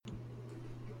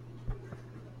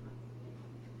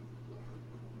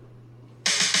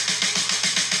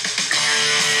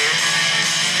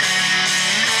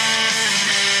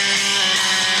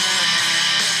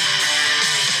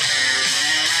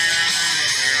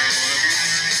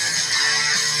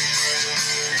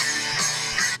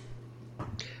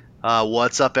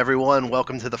What's up, everyone?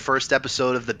 Welcome to the first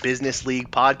episode of the Bizness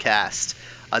League podcast.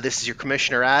 This is your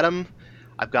commissioner, Adam.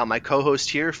 I've got my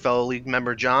co-host here, fellow league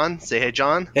member John. Say hey,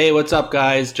 John. Hey, what's up,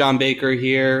 guys? John Baker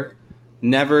here.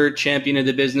 Never champion of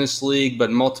the Bizness League, but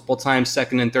multiple times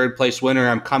second and third place winner.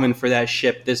 I'm coming for that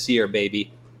ship this year,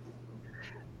 baby.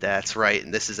 That's right,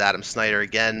 and this is Adam Snyder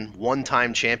again,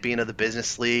 one-time champion of the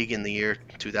Bizness League in the year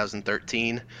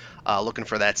 2013, looking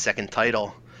for that second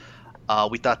title.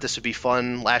 We thought this would be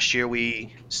fun. Last year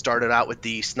we started out with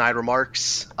the Snide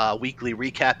Remarks weekly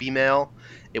recap email.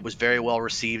 It was very well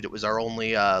received. It was our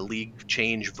only league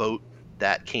change vote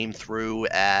that came through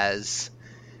as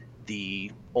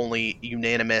the only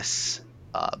unanimous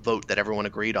vote that everyone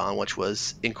agreed on, which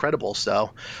was incredible.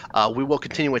 So we will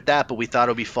continue with that, but we thought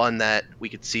it would be fun that we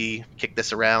could kick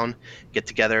this around, get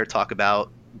together, talk about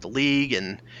the league,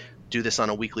 and do this on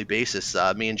a weekly basis.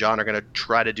 Me and John are going to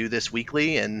try to do this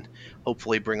weekly and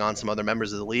hopefully bring on some other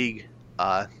members of the league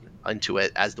into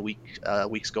it as the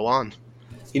weeks go on.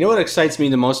 You know what excites me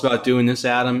the most about doing this,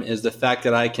 Adam, is the fact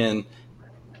that I can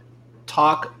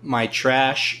talk my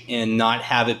trash and not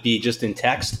have it be just in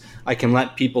text. I can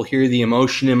let people hear the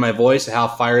emotion in my voice, how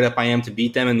fired up I am to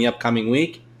beat them in the upcoming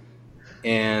week.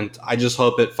 And I just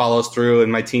hope it follows through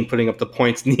and my team putting up the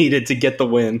points needed to get the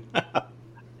win.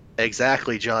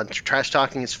 Exactly, John. Trash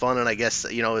talking is fun, and I guess,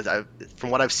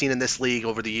 from what I've seen in this league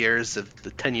over the years, of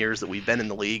the 10 years that we've been in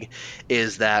the league,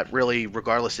 is that really,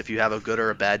 regardless if you have a good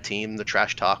or a bad team, the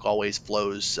trash talk always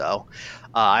flows. So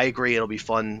I agree, it'll be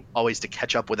fun always to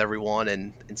catch up with everyone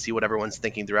and see what everyone's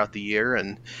thinking throughout the year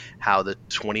and how the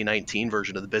 2019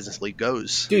 version of the Bizness League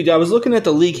goes. Dude, I was looking at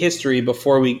the league history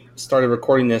before we started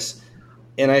recording this,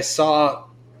 and I saw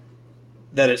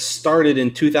that it started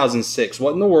in 2006.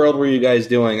 What in the world were you guys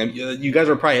doing? You guys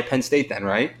were probably at Penn State then,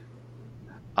 right?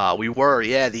 We were,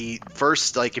 yeah. The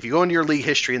first, if you go into your league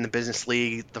history in the Bizness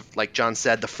League, like John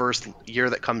said, the first year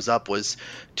that comes up was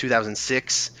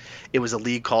 2006. It was a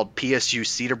league called PSU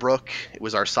Cedarbrook. It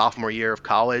was our sophomore year of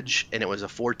college, and it was a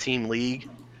 4-team league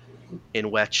in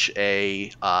which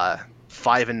a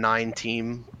 5-9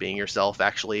 team, being yourself,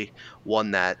 actually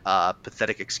won that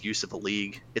pathetic excuse of a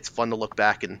league. It's fun to look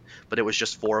back, but it was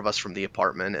just 4 of us from the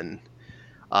apartment, and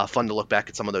fun to look back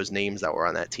at some of those names that were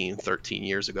on that team 13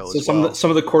 years ago. So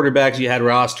some of the quarterbacks you had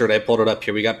rostered, I pulled it up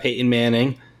here. We got Peyton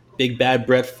Manning, big bad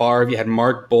Brett Favre. You had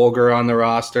Mark Bolger on the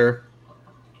roster.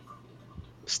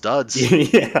 Studs.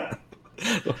 Yeah.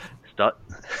 Stud.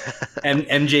 And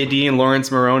MJD and Lawrence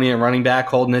Maroney at running back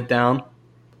holding it down.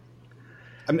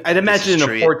 I'd imagine in a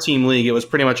 4-team league, it was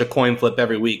pretty much a coin flip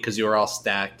every week because you were all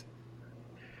stacked.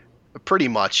 Pretty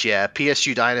much, yeah.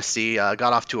 PSU Dynasty got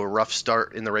off to a rough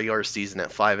start in the regular season at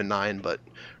 5-9, but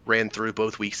ran through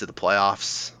both weeks of the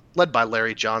playoffs, led by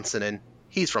Larry Johnson, and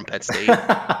he's from Penn State.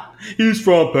 He's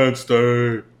from Penn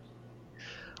State.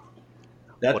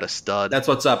 What a stud. That's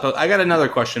what's up. I got another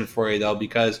question for you, though,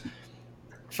 because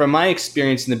from my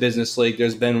experience in the Bizness League,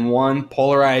 there's been one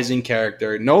polarizing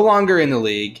character, no longer in the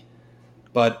league,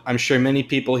 but I'm sure many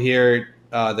people here,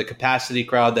 the capacity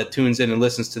crowd that tunes in and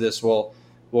listens to this will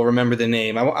remember the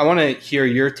name. I want to hear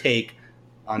your take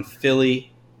on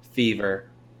Philly Fever.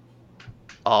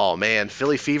 Oh, man.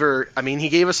 Philly Fever, he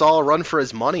gave us all a run for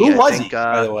his money. Who was he,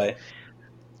 by the way?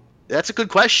 That's a good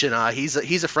question. He's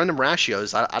a friend of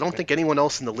Marashio's. I don't think anyone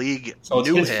else in the league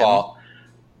knew him. Fault.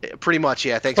 Pretty much,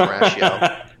 yeah. Thanks,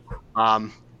 Marashio.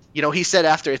 He said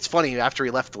after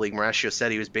he left the league, Marashio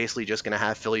said he was basically just going to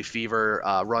have Philly Fever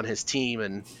run his team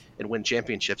and win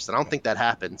championships. And I don't think that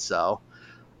happened, so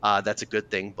that's a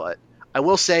good thing. But I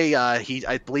will say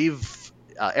I believe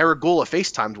Eric Gula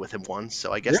FaceTimed with him once,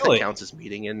 so I guess that counts as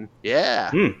meeting. And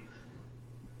yeah.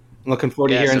 Looking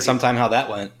forward to hearing sometime how that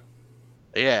went.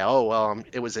 Yeah. Oh well,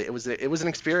 it was an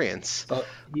experience.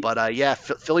 But yeah,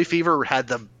 Philly Fever had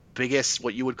the biggest,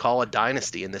 what you would call a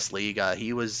dynasty in this league.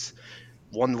 He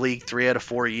won the league 3 out of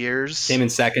 4 years. Came in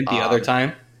second the other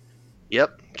time.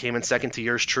 Yep, came in second to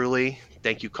yours truly.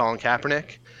 Thank you, Colin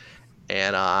Kaepernick.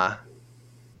 And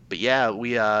but yeah,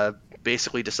 we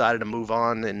basically decided to move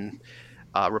on and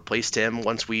replaced him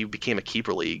once we became a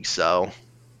keeper league. So,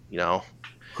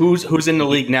 who's in the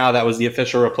league now? That was the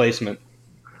official replacement.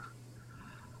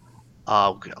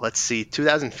 Let's see.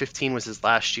 2015 was his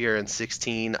last year, and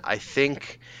 16, I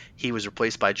think he was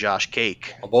replaced by Josh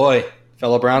Cake. Oh boy,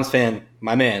 fellow Browns fan,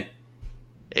 my man.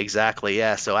 Exactly.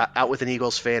 Yeah. So out with an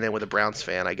Eagles fan and with a Browns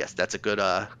fan, I guess that's a good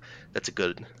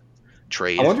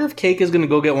trade. I wonder if Cake is going to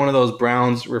go get one of those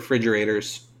Browns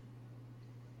refrigerators.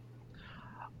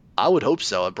 I would hope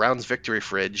so. A Browns victory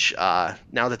fridge. Now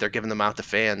that they're giving them out to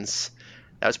fans,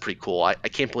 That was pretty cool. I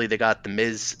can't believe they got the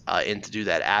Miz in to do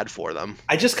that ad for them.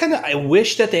 I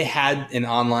wish that they had an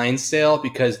online sale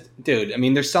because, dude, I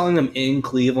mean, they're selling them in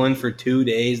Cleveland for 2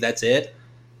 days. That's it.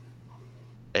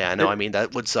 Yeah, I know. I mean,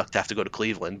 that would suck to have to go to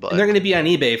Cleveland, And they're but going to be on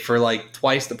eBay for like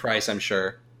twice the price, I'm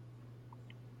sure.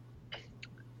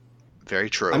 very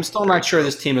true. I'm still Very not sure true.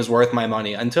 this team is worth my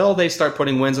money. Until they start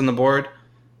putting wins on the board,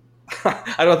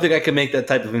 I don't think I can make that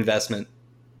type of investment.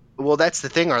 Well, that's the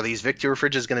thing. Are these victory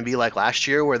fridges going to be like last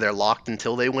year, where they're locked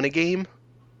until they win a game?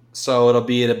 So it'll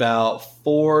be at about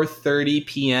 4:30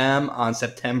 p.m. on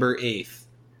September 8th.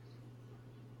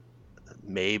 Well,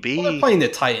 they're Maybe. playing the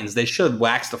Titans. They should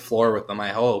wax the floor with them, I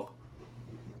hope.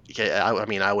 Yeah, I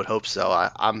mean, I would hope so.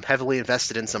 I'm heavily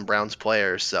invested in some Browns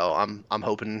players, so I'm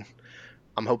hoping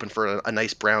for a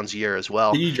nice Browns year as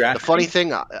well. Did you draft The funny him?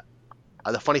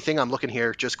 thing, I'm looking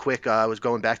here just quick. I was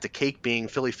going back to Cake being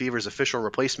Philly Fever's official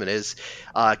replacement. Is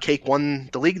Cake won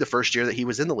the league the first year that he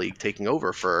was in the league, taking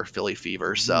over for Philly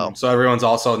Fever. So So everyone's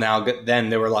also now, then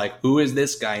they were like, who is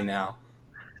this guy now?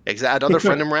 another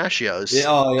friend of Marashio's. Yeah,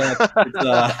 oh,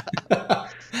 yeah.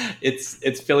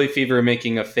 It's Philly Fever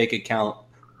making a fake account.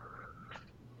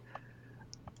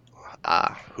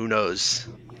 Who knows?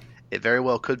 It very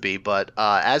well could be. But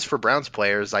as for Browns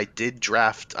players, I did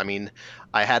draft. I mean,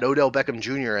 I had Odell Beckham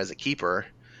Jr. as a keeper.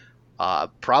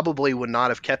 Probably would not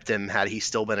have kept him had he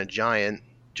still been a Giant,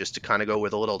 just to kind of go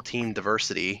with a little team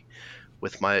diversity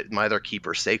with my other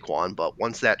keeper Saquon. But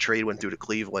once that trade went through to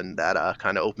Cleveland, that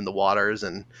kind of opened the waters,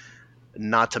 and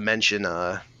not to mention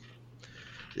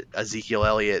Ezekiel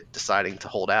Elliott deciding to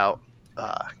hold out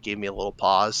gave me a little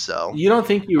pause. So You don't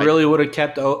think you I really would have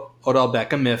kept Odell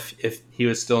Beckham if he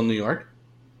was still in New York?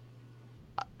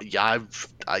 yeah,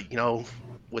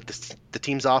 with the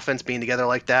team's offense being together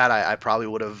like that, I probably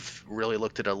would have really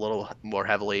looked at it a little more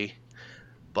heavily.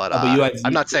 But Oh, but you had I'm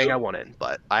Zeke not saying too? I wouldn't.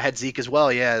 But I had Zeke as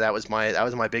well. Yeah, that was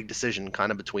my big decision,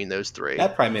 kind of between those three.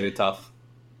 That probably made it tough.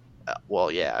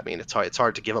 Well, yeah, I mean it's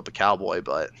hard to give up a Cowboy,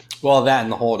 but Well, that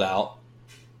and the holdout.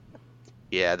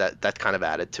 yeah, that kind of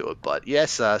added to it. But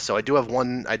yes, so I do have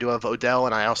Odell,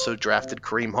 and I also drafted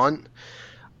Kareem Hunt.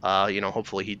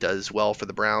 Hopefully he does well for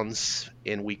the Browns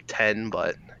in Week 10,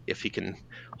 but if he can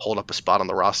hold up a spot on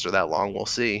the roster that long, we'll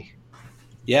see.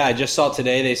 Yeah, I just saw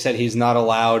today they said he's not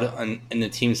allowed in the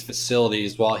team's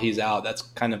facilities while he's out. That's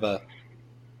kind of a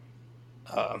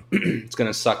it's going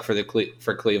to suck for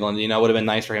for Cleveland. It would have been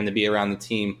nice for him to be around the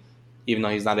team, even though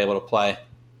he's not able to play.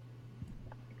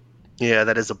 Yeah,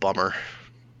 that is a bummer,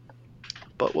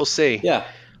 but we'll see. Yeah.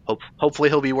 Hopefully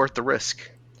he'll be worth the risk.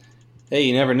 Hey,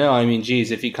 you never know. I mean,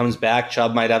 geez, if he comes back,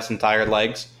 Chubb might have some tired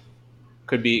legs.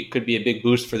 Could be a big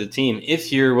boost for the team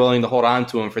if you're willing to hold on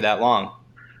to him for that long.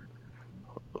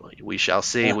 We shall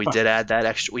see. We did add that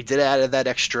extra. We did add that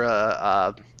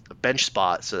extra bench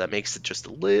spot, so that makes it just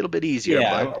a little bit easier.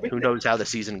 Yeah. But who knows how the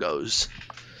season goes?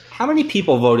 How many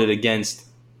people voted against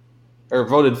or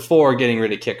voted for getting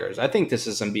rid of kickers? I think this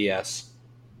is some BS.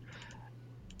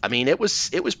 I mean, it was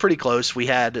pretty close. We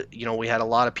had a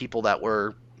lot of people that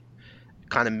were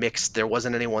kind of mixed. There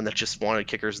wasn't anyone that just wanted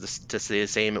kickers to stay the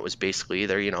same. It was basically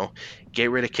either get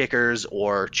rid of kickers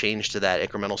or change to that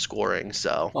incremental scoring.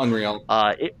 So Unreal.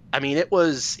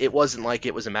 it wasn't like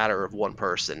it was a matter of one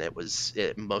person.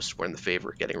 Most were in the favor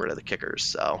of getting rid of the kickers.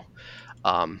 So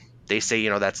they say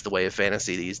that's the way of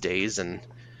fantasy these days, and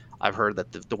I've heard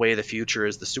that the way of the future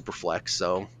is the super flex.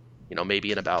 So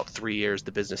maybe in about 3 years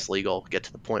the business league will get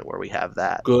to the point where we have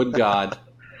that. Good God.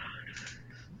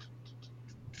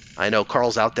 I know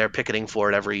Carl's out there picketing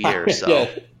for it every year, so Yeah.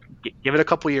 Give it a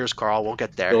couple years, Carl. We'll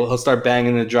get there. He'll start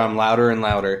banging the drum louder and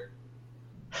louder.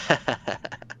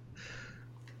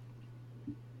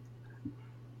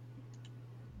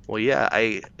 Well, yeah,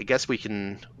 I guess we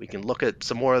can look at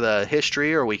some more of the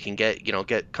history, or we can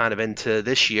get kind of into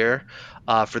this year.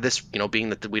 For this,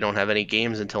 being that we don't have any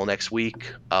games until next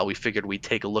week, we figured we'd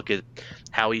take a look at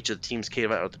how each of the teams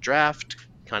came out of the draft,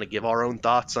 kind of give our own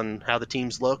thoughts on how the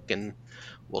teams look, and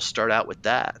we'll start out with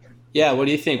that. Yeah, what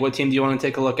do you think? What team do you want to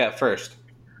take a look at first?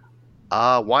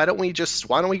 Why don't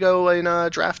we go in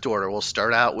draft order? We'll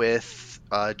start out with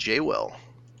J. Will,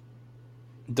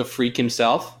 The freak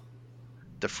himself?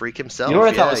 the freak himself. You know what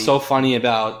I thought Yeah, was so funny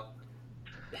about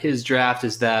his draft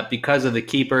is that because of the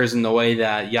keepers and the way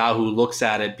that Yahoo looks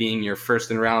at it being your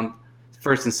first and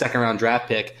second round draft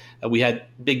pick, we had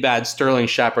Big Bad Sterling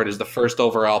Shepard as the first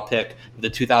overall pick of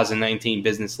the 2019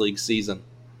 Business League season.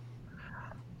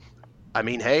 I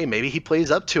mean, hey, maybe he plays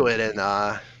up to it,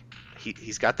 and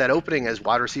he's got that opening as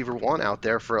wide receiver 1 out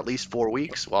there for at least 4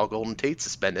 weeks while Golden Tate's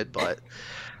suspended. But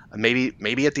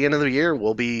maybe at the end of the year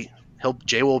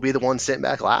Jay will be the one sitting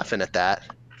back laughing at that.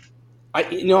 I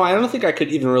don't think I could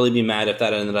even really be mad if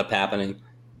that ended up happening.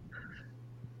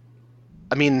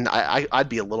 I mean, I'd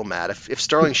be a little mad if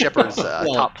Sterling Shepard's a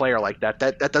Well, top player like that.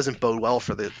 That doesn't bode well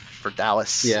for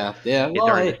Dallas yeah. Well,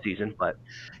 during the season. But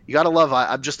you gotta love.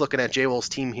 I'm just looking at J. Will's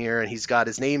team here, and he's got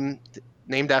his name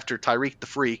named after Tyreek the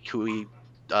Freak, who he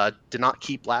did not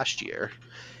keep last year,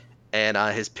 and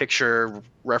his picture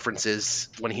references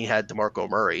when he had DeMarco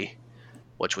Murray,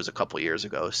 which was a couple years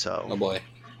ago. So oh boy.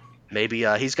 maybe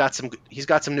he's got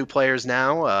some new players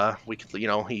now. We could,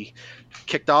 he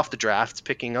kicked off the draft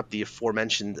picking up the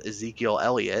aforementioned Ezekiel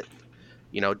Elliott.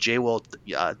 Jay Will.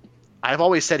 I've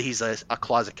always said he's a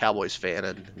closet Cowboys fan,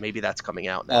 and maybe that's coming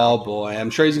out now. Oh boy, I'm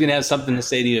sure he's gonna have something to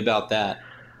say to you about that.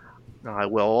 I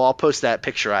will. I'll post that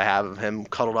picture I have of him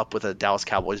cuddled up with a Dallas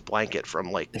Cowboys blanket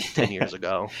from like 10 years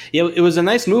ago. Yeah, it was a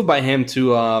nice move by him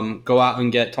to go out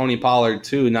and get Tony Pollard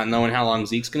too, not knowing how long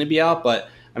Zeke's going to be out. But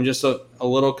I'm just a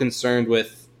little concerned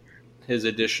with his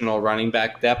additional running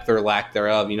back depth or lack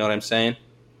thereof. You know what I'm saying?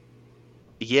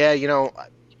 Yeah,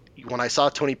 when I saw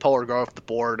Tony Pollard go off the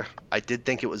board, I did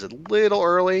think it was a little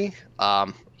early.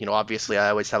 Obviously I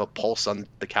always have a pulse on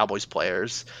the Cowboys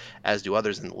players, as do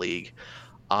others in the league.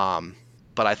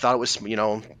 But I thought it was,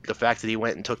 the fact that he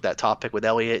went and took that top pick with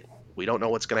Elliott. We don't know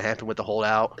what's going to happen with the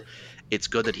holdout. It's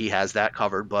good that he has that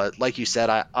covered. But like you said,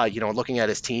 I looking at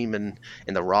his team and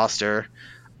in the roster,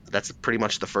 that's pretty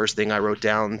much the first thing I wrote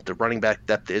down. The running back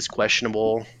depth is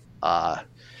questionable.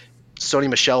 Sony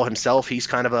Michel himself, he's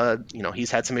kind of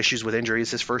he's had some issues with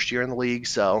injuries his first year in the league.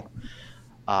 So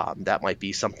that might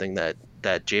be something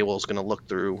that Jay Will's going to look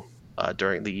through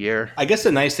during the year. I guess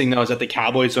the nice thing though is that the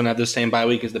Cowboys don't have the same bye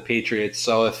week as the Patriots.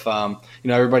 So if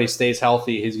everybody stays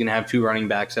healthy, he's going to have two running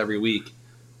backs every week.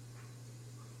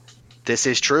 This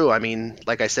is true. I mean,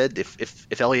 like I said,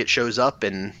 if Elliott shows up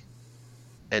and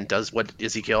does what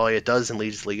Ezekiel Elliott does and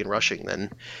leads the league in rushing,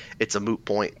 then it's a moot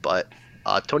point. But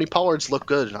Tony Pollard's looked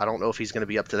good. I don't know if he's going to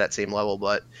be up to that same level,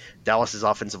 but Dallas's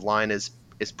offensive line is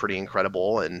pretty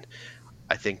incredible, and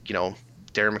I think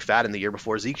Darren McFadden the year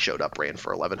before Zeke showed up ran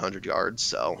for 1,100 yards.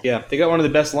 So yeah, they got one of the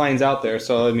best lines out there.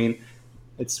 So I mean,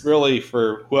 it's really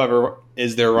for whoever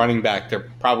is their running back, they're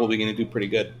probably going to do pretty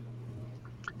good.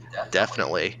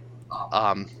 Definitely.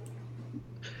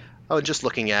 Just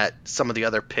looking at some of the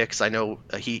other picks, I know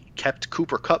he kept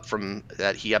Cooper Kupp from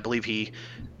that. I believe he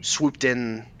swooped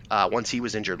in once he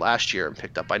was injured last year and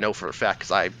picked up. I know for a fact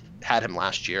because I had him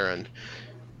last year, and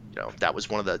that was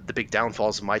one of the big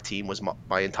downfalls of my team was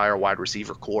my entire wide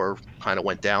receiver core kind of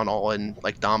went down all in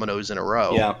like dominoes in a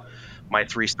row. Yeah. My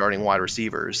 3 starting wide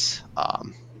receivers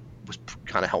was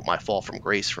kind of helped my fall from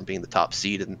grace from being the top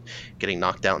seed and getting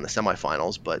knocked out in the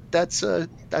semifinals. But that's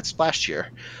last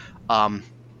year.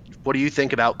 What do you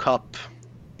think about Kupp?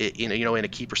 In a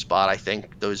keeper spot, I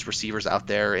think those receivers out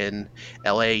there in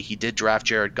LA, he did draft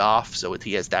Jared Goff, so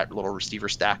he has that little receiver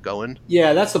stack going.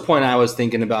 Yeah, that's the point I was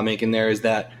thinking about making there is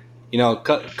that,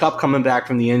 Kupp coming back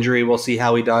from the injury, we'll see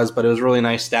how he does, but it was really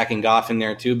nice stacking Goff in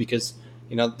there too because,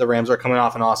 the Rams are coming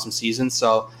off an awesome season.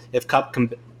 So if Kupp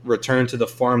can return to the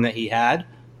form that he had,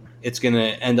 it's going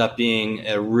to end up being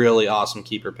a really awesome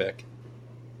keeper pick.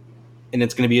 And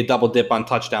it's going to be a double dip on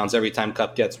touchdowns every time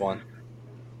Kupp gets one.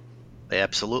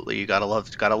 Absolutely, you gotta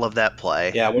love that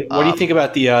play. Yeah, what do you think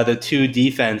about the 2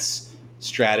 defense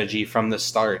strategy from the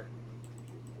start?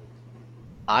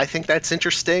 I think that's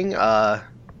interesting.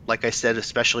 Like I said,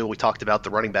 especially when we talked about the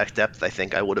running back depth, I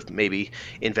think I would have maybe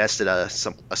invested a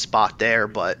spot there.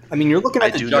 But I mean, you're looking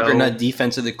at the juggernaut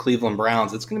defense of the Cleveland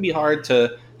Browns. It's going to be hard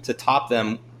to top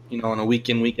them, on a week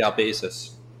in, week out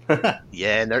basis.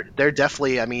 Yeah, and they're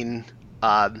definitely. I mean,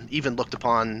 even looked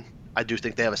upon. I do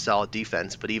think they have a solid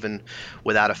defense, but even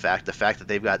without the fact that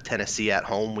they've got Tennessee at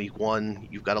home week 1,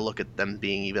 you've got to look at them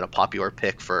being even a popular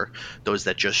pick for those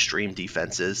that just stream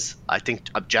defenses. I think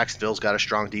Jacksonville's got a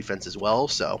strong defense as well,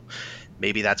 so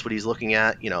maybe that's what he's looking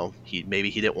at. He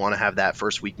didn't want to have that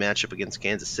first week matchup against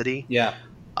Kansas City. Yeah.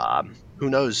 Who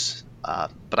knows?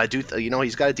 But I do,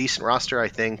 he's got a decent roster. I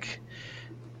think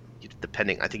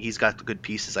he's got the good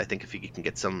pieces. I think if he can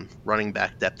get some running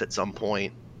back depth at some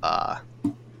point,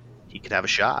 he could have a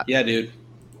shot. Yeah, dude.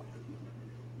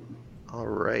 All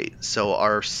right. So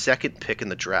our second pick in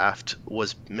the draft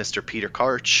was Mr. Peter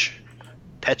Karch,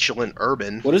 Petulant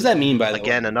Urban. What does that mean, by the way?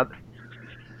 Again, another.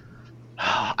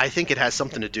 I think it has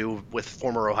something to do with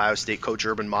former Ohio State coach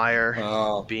Urban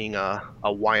Meyer being a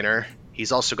whiner.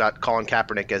 He's also got Colin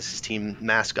Kaepernick as his team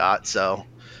mascot. So,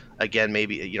 again,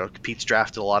 maybe Pete's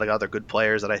drafted a lot of other good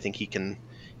players that I think he can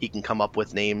come up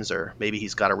with names, or maybe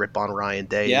he's got a rip on Ryan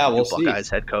Day, we'll Buckeyes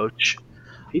head coach.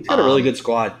 He's got a really good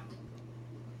squad.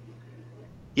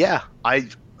 Yeah, I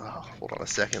hold on a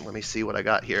second. Let me see what I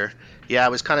got here. Yeah, I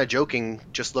was kind of joking,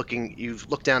 just looking. You've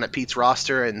looked down at Pete's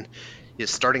roster, and his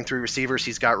starting 3 receivers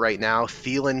he's got right now: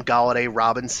 Thielen, Galladay,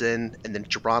 Robinson, and then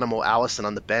Geronimo Allison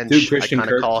on the Dude, bench. Christian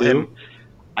Kirk too.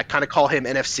 I kind of call him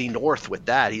NFC North with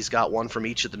that. He's got one from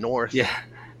each of the North. Yeah,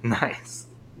 nice.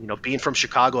 Being from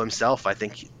Chicago himself, I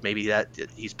think maybe that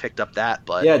he's picked up that.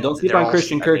 But yeah, don't sleep on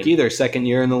Christian Kirk either. Second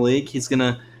year in the league, he's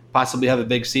gonna possibly have a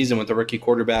big season with a rookie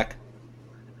quarterback.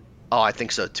 Oh, I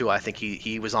think so too. I think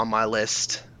he was on my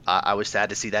list. I was sad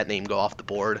to see that name go off the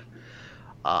board.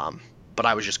 But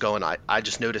I was just going. I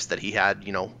just noticed that he had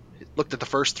looked at the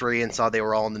first 3 and saw they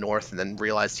were all in the North, and then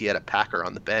realized he had a Packer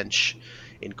on the bench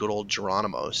in good old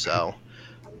Geronimo. So.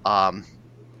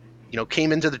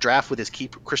 Came into the draft with his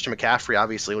keeper, Christian McCaffrey,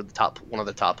 obviously one of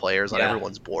the top players on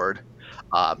everyone's board.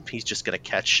 He's just going to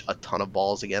catch a ton of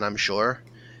balls again, I'm sure,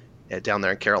 down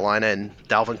there in Carolina. And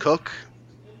Dalvin Cook,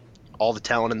 all the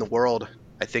talent in the world.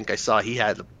 I think I saw he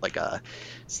had like a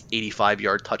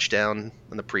 85-yard touchdown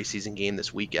in the preseason game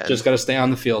this weekend. Just got to stay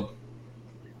on the field.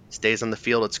 Stays on the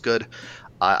field, it's good.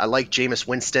 I like Jameis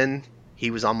Winston. He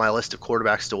was on my list of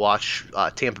quarterbacks to watch.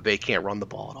 Tampa Bay can't run the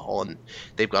ball at all, and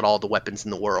they've got all the weapons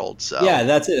in the world. So yeah,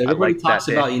 that's it. Everybody talks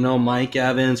about Mike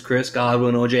Evans, Chris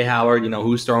Godwin, OJ Howard.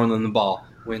 Who's throwing them the ball?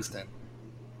 Winston.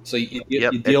 So you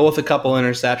deal with a couple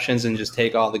interceptions and just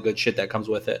take all the good shit that comes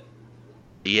with it.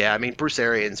 Yeah, I mean Bruce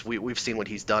Arians. We've seen what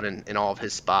he's done in all of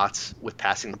his spots with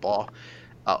passing the ball.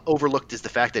 Overlooked is the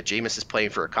fact that Jameis is playing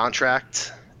for a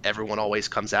contract. Everyone always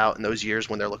comes out in those years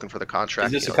when they're looking for the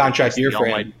contract. Is this a contract year for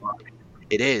him?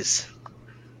 It is.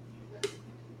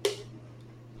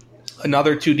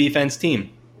 Another 2-defense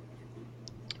team.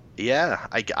 Yeah,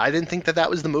 I didn't think that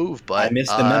was the move, but I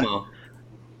missed the memo.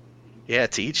 Yeah,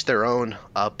 to each their own.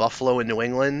 Buffalo and New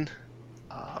England.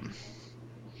 I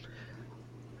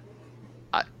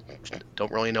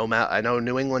don't really know, Matt. I know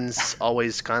New England's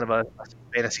always kind of a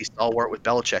fantasy stalwart with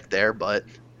Belichick there, but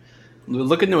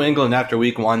look at New England after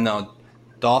week 1, though.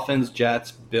 Dolphins,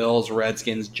 Jets, Bills,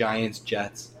 Redskins, Giants,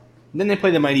 Jets. And then they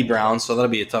play the mighty Browns, so that'll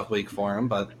be a tough week for them.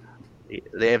 But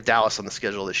they have Dallas on the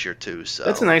schedule this year too. So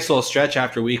that's a nice little stretch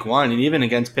after week 1, and even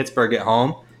against Pittsburgh at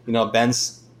home.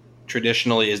 Ben's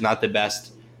traditionally is not the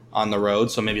best on the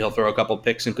road, so maybe he'll throw a couple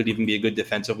picks and could even be a good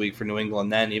defensive week for New England.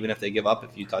 Then, even if they give up a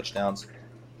few touchdowns,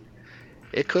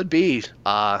 it could be.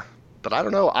 But I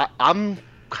don't know. I'm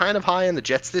kind of high on the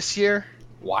Jets this year.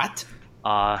 What?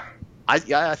 I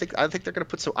think they're going to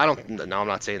put some. I'm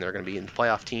not saying they're going to be in the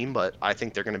playoff team, but I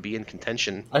think they're going to be in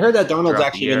contention. I heard that Darnold's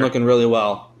actually been looking really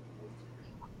well.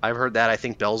 I've heard that. I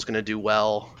think Bell's going to do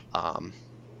well.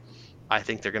 I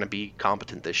think they're going to be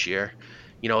competent this year.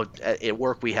 At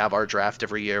work we have our draft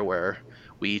every year where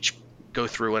we each go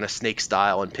through in a snake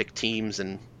style and pick teams,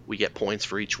 and we get points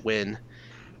for each win.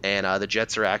 And the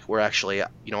Jets were actually,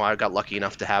 I got lucky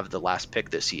enough to have the last pick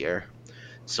this year,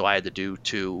 so I had to do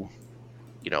 2.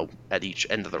 At each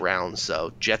end of the round.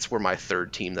 So Jets were my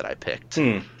 3rd team that I picked.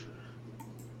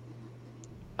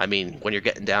 I mean, when you're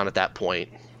getting down at that point,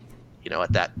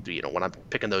 when I'm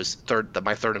picking those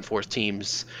my 3rd and 4th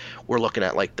teams, we're looking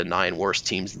at like the 9 worst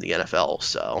teams in the NFL.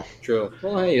 So true.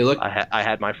 Well, hey, look, I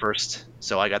had my first.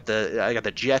 So I got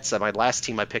the Jets. My last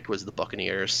team I picked was the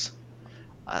Buccaneers.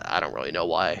 I don't really know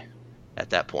why.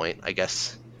 At that point, I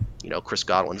guess. Chris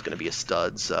Godwin's going to be a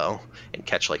stud, and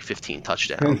catch like 15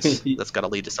 touchdowns. That's got to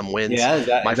lead to some wins. Yeah, is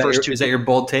that your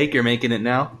bold take? You're making it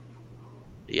now?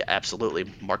 Yeah, absolutely.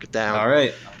 Mark it down. All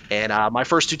right. And my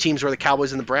first 2 teams were the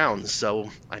Cowboys and the Browns.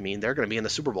 So, I mean, they're going to be in the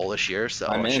Super Bowl this year, so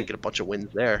I should get a bunch of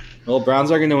wins there. Well,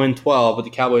 Browns are going to win 12, but the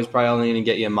Cowboys probably only going to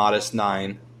get you a modest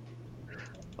 9.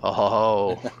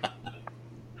 Oh.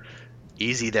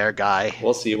 Easy there, guy.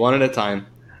 We'll see. One at a time.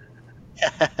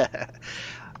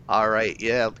 All right,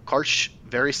 yeah. Karch,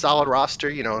 very solid roster,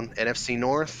 NFC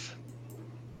North,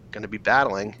 going to be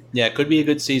battling. Yeah, it could be a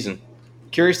good season.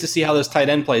 Curious to see how this tight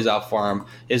end plays out for him.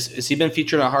 Has he been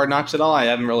featured on Hard Knocks at all? I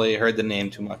haven't really heard the name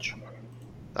too much.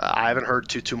 I haven't heard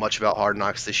too much about Hard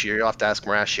Knocks this year. You'll have to ask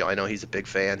Marashio. I know he's a big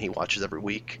fan. He watches every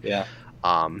week. Yeah.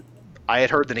 I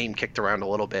had heard the name kicked around a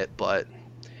little bit, but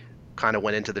kind of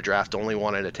went into the draft only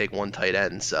wanting to take 1 tight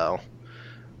end, so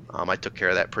I took care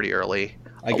of that pretty early.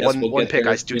 I guess one pick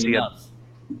I do see. One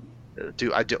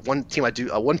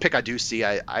pick I do see.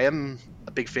 I am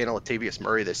a big fan of Latavius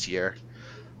Murray this year.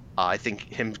 I think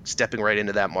him stepping right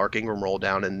into that Mark Ingram role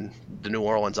down in the New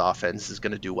Orleans offense is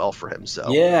going to do well for him.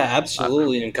 So yeah,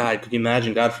 absolutely. And God, could you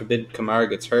imagine? God forbid Kamara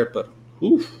gets hurt, but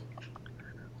oof,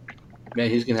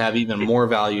 man, he's going to have even more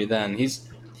value then. He's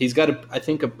got I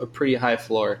think a pretty high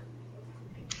floor.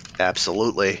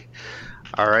 Absolutely.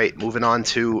 All right, moving on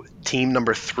to team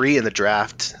number 3 in the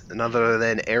draft, none other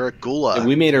than Eric Gula. And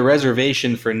we made a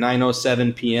reservation for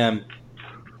 9:07 p.m.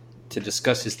 to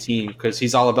discuss his team because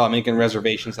he's all about making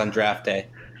reservations on draft day.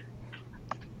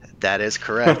 That is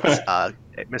correct.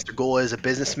 Mr. Gula is a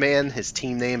businessman. His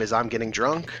team name is I'm Getting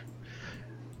Drunk.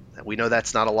 We know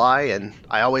that's not a lie, and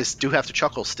I always do have to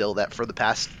chuckle still that for the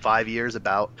past 5 years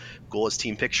about Gula's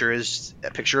team picture is a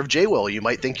picture of J-Will. You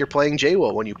might think you're playing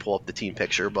J-Will when you pull up the team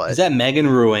picture, but... Is that Megan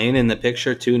Ruane in the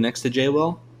picture, too, next to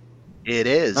J-Will? It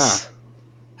is. Huh.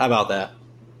 How about that?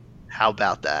 How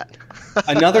about that?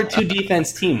 Another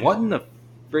 2-defense team. What in the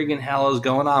friggin' hell is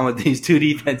going on with these 2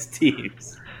 defense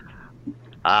teams?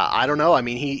 I don't know. I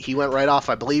mean, he went right off.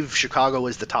 I believe Chicago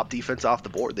was the top defense off the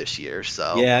board this year.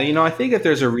 So yeah, I think if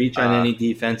there's a reach on any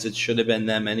defense, it should have been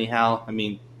them anyhow. I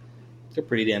mean, they're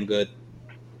pretty damn good.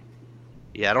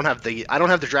 Yeah, I don't have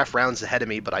the draft rounds ahead of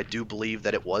me, but I do believe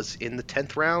that it was in the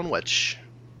 10th round, which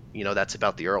that's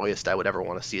about the earliest I would ever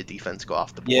want to see a defense go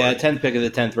off the board. Yeah, 10th pick of the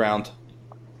 10th round.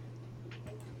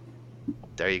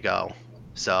 There you go.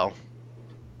 So,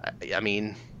 I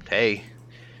mean, hey.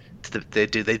 They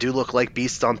do look like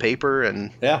beasts on paper, and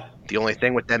yeah. The only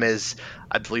thing with them is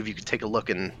I believe you could take a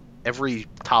look, and every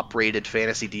top-rated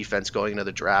fantasy defense going into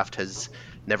the draft has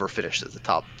never finished as the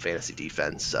top fantasy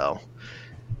defense, so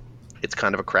it's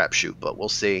kind of a crapshoot, but we'll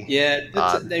see. Yeah,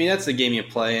 that's the game you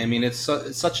play. I mean, it's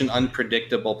such an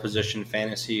unpredictable position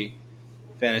fantasy-wise.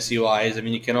 I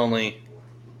mean, you can only...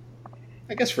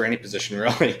 I guess for any position,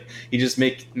 really. You just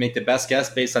make the best guess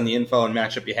based on the info and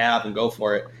matchup you have and go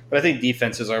for it. But I think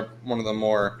defenses are one of the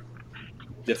more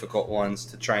difficult ones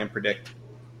to try and predict.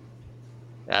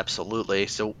 Absolutely.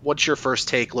 So what's your first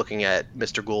take looking at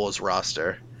Mr. Gula's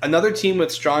roster? Another team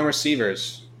with strong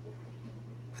receivers.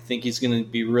 I think he's going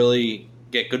to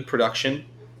get good production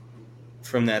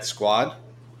from that squad.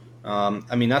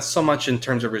 I mean, not so much in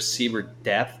terms of receiver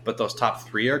depth, but those top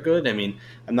 3 are good. I mean,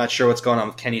 I'm not sure what's going on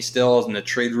with Kenny Stills and the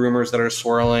trade rumors that are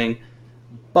swirling,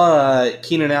 but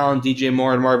Keenan Allen, DJ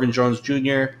Moore, and Marvin Jones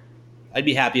Jr., I'd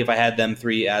be happy if I had them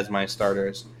 3 as my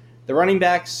starters. The running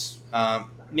backs,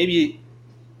 maybe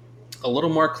a little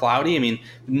more cloudy. I mean,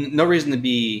 no reason to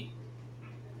be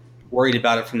worried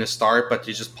about it from the start, but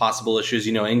there's just possible issues.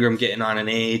 Ingram getting on in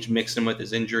age, mixing with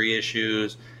his injury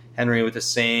issues, Henry with the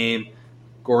same.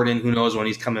 Gordon, who knows when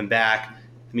he's coming back.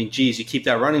 I mean, geez, you keep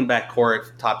that running back core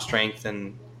at top strength,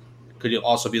 and could you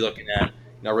also be looking at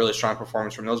really strong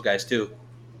performance from those guys too?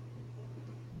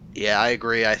 Yeah, I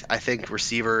agree. I think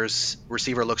receiver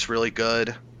looks really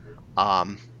good.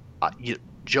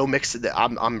 Joe Mixon,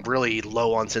 I'm really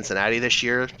low on Cincinnati this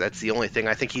year. That's the only thing.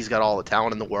 I think he's got all the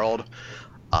talent in the world.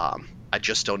 I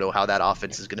just don't know how that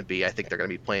offense is going to be. I think they're going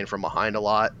to be playing from behind a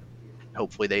lot.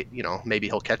 Hopefully maybe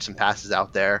he'll catch some passes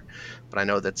out there, but I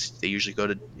know they usually go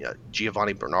to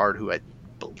Giovanni Bernard, who I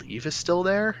believe is still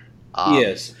there.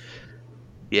 Yes.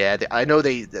 Yeah, I know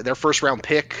their first round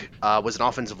pick was an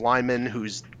offensive lineman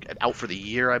who's out for the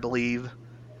year, I believe.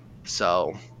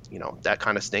 So that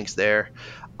kind of stinks there.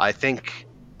 I think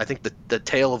the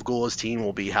tale of Gula's team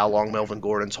will be how long Melvin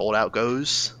Gordon's holdout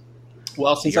goes.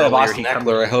 Well, since I have Austin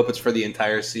Eckler, I hope it's for the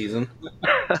entire season.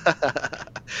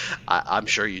 I'm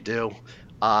sure you do.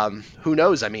 Who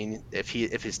knows? I mean, if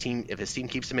his team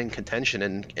keeps him in contention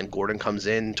and Gordon comes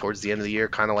in towards the end of the year,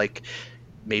 kind of like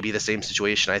maybe the same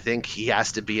situation. I think he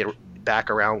has to be back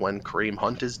around when Kareem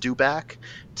Hunt is due back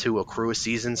to accrue a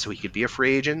season, so he could be a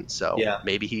free agent. So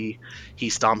maybe he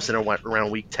stomps in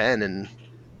around week 10, and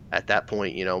at that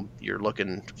point, you're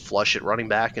looking flush at running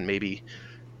back and maybe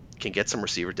can get some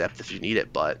receiver depth if you need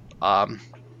it. But I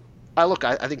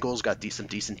think Gula's got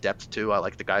decent depth too. I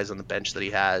like the guys on the bench that he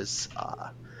has.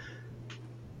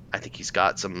 I think he's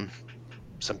got some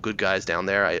good guys down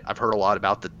there. I've heard a lot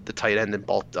about the tight end in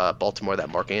Baltimore, that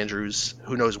Mark Andrews.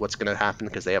 Who knows what's going to happen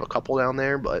because they have a couple down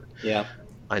there, but yeah,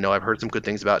 I know I've heard some good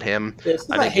things about him. Yeah,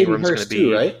 I think Ingram's going to be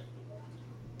too, right?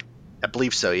 I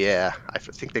believe so. Yeah, I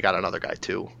think they got another guy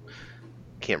too.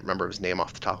 Can't remember his name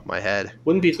off the top of my head.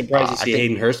 Wouldn't be surprised to see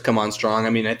Hayden Hurst come on strong.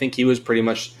 I mean, I think he was pretty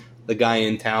much the guy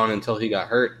in town until he got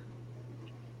hurt.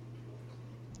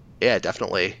 Yeah,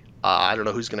 definitely. I don't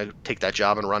know who's going to take that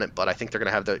job and run it, but I think they're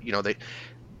going to have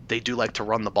they do like to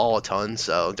run the ball a ton,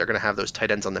 so they're going to have those tight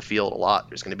ends on the field a lot.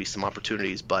 There's going to be some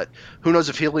opportunities, but who knows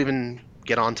if he'll even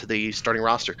get onto the starting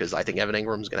roster, because I think Evan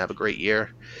Ingram's going to have a great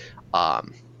year.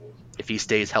 If he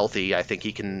stays healthy, I think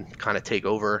he can kind of take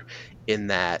over in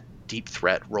that deep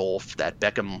threat role that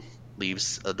Beckham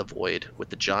leaves the void with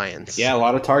the Giants. Yeah, a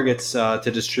lot of targets to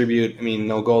distribute. I mean,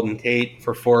 no Golden Tate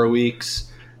for 4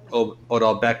 weeks.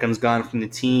 Odell Beckham's gone from the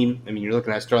team. I mean, you're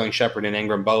looking at Sterling Shepard and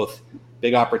Ingram both.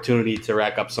 Big opportunity to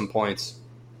rack up some points.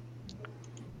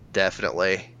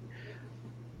 definitely.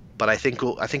 But I think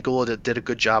Gould did a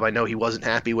good job. I know he wasn't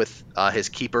happy with his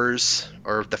keepers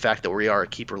or the fact that we are a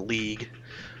keeper league,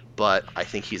 but I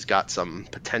think he's got some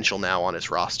potential now on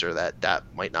his roster that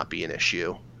might not be an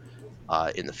issue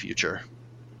in the future.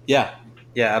 Yeah,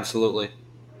 absolutely.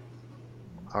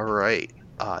 All right.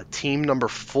 Team number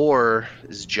 4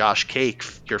 is Josh Cake,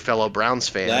 your fellow Browns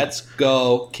fan. Let's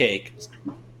go, Cake.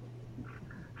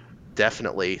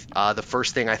 Definitely. The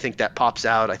first thing I think that pops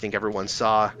out, I think everyone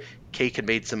saw, Cake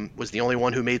was the only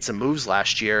one who made some moves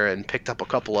last year and picked up a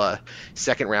couple of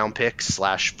second-round picks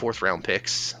 / fourth-round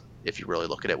picks, if you really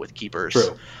look at it with keepers,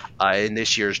 in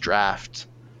this year's draft.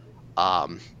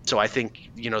 So I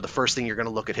think, the first thing you're going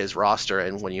to look at his roster,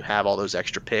 and when you have all those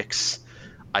extra picks,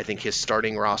 I think his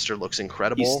starting roster looks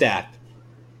incredible. He's stacked.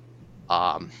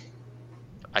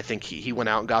 I think he went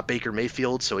out and got Baker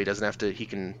Mayfield, so he doesn't have to.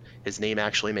 His name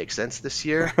actually makes sense this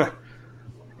year.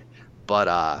 But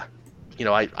I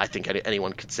think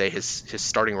anyone could say his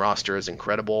starting roster is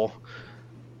incredible.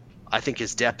 I think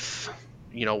his depth.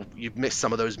 You've missed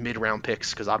some of those mid-round picks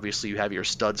because obviously you have your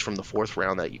studs from the 4th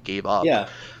round that you gave up. Yeah.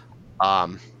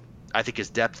 I think his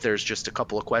depth. There's just a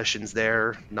couple of questions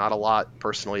there. Not a lot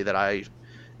personally that I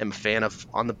am a fan of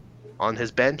on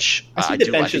his bench. I see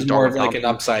the bench is more of like an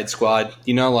upside squad.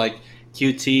 Like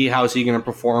QT, how is he going to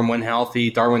perform when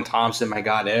healthy? Darwin Thompson, my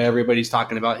God, everybody's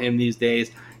talking about him these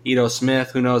days. Ito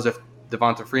Smith, who knows if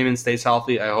Devonta Freeman stays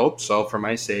healthy? I hope so for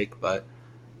my sake, but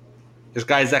there's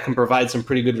guys that can provide some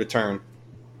pretty good return.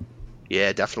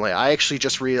 Yeah, definitely. I actually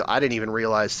I didn't even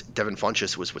realize Devin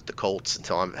Funchess was with the Colts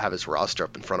until I have his roster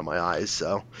up in front of my eyes.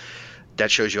 So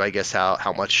that shows you, I guess,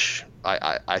 how much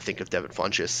I think of Devin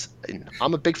Funchess. And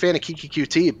I'm a big fan of Kiki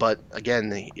QT, but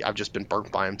again, I've just been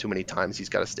burnt by him too many times. He's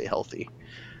got to stay healthy.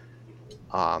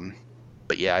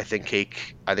 But yeah, I think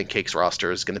Cake's roster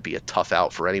is going to be a tough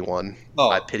out for anyone.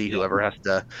 I pity whoever has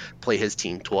to play his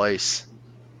team twice.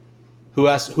 Who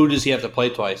does he have to play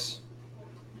twice?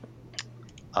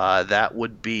 That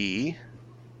would be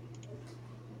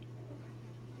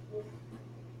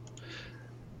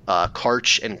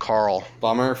Karch and Carl.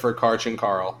 Bummer for Karch and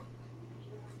Carl.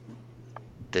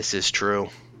 This is true.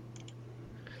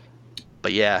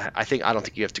 But yeah, I don't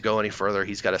think you have to go any further.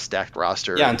 He's got a stacked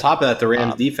roster. Yeah, on top of that, the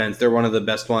Rams defense, they're one of the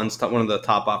best ones, one of the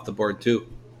top off the board too.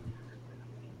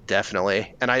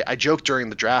 Definitely. And I joked during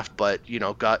the draft, but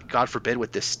God forbid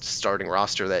with this starting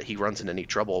roster that he runs into any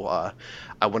trouble.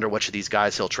 I wonder which of these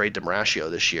guys he'll trade to Marascio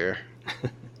this year.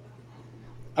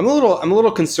 I'm a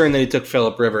little concerned that he took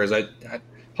Phillip Rivers. I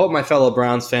hope my fellow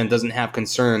Browns fan doesn't have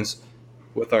concerns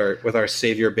with our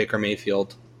savior Baker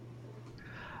Mayfield.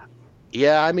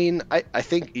 Yeah, I mean, I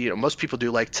think most people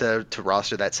do like to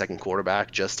roster that second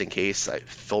quarterback just in case.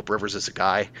 Phillip Rivers is a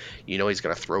guy, he's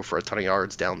going to throw for a ton of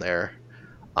yards down there.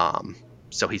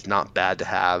 So he's not bad to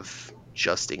have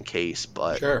just in case,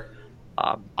 but sure.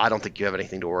 I don't think you have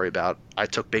anything to worry about. I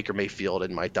took Baker Mayfield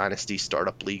in my Dynasty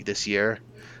Startup League this year.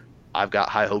 I've got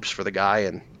high hopes for the guy,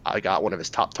 and I got one of his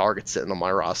top targets sitting on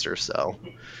my roster. So,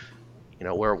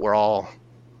 we're all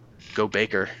go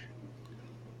Baker.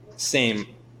 Same.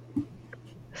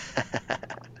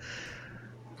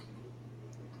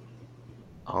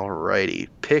 Alrighty.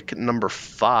 Pick number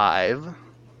 5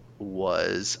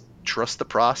 was Trust the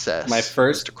Process. My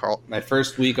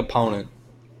first week opponent.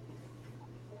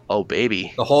 Oh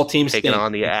baby. The whole team's taking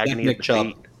on the agony of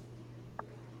defeat.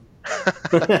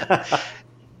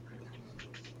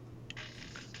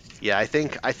 Yeah, I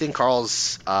think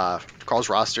Carl's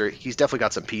roster, he's definitely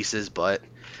got some pieces, but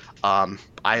I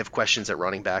have questions at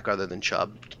running back other than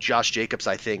Chubb. Josh Jacobs,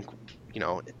 I think,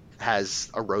 has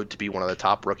a road to be one of the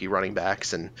top rookie running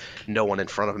backs, and no one in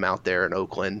front of him out there in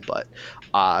Oakland. But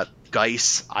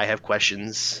Geis, I have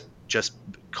questions. Just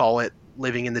call it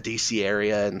living in the DC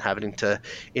area and having to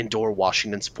endure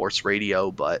Washington sports radio.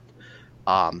 But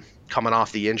coming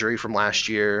off the injury from last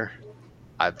year,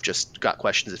 I've just got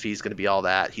questions if he's going to be all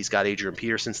that. He's got Adrian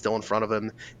Peterson still in front of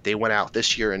him. They went out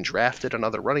this year and drafted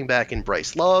another running back in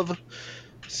Bryce Love.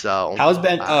 So how's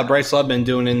Bryce Love been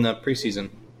doing in the preseason?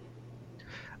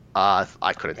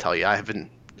 I couldn't tell you. I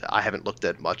haven't looked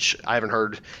at much. I haven't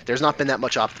heard. There's not been that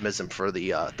much optimism for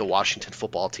the Washington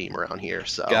football team around here.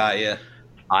 So got ya.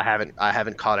 I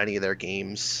haven't caught any of their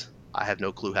games. I have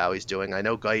no clue how he's doing. I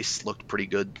know Geis looked pretty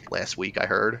good last week, I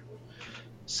heard.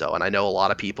 So, and I know a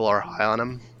lot of people are high on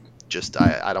him. Just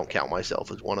I don't count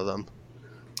myself as one of them.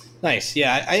 Nice.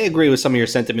 Yeah, I agree with some of your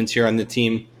sentiments here on the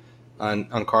team,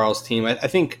 on Carl's team. I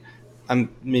think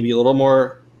I'm maybe a little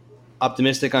more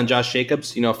optimistic on Josh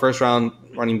Jacobs. First round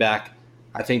running back.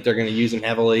 I think they're going to use him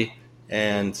heavily,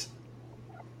 and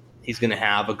he's going to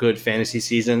have a good fantasy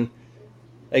season.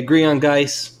 I agree on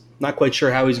Geis. Not quite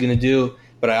sure how he's going to do,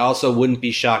 but I also wouldn't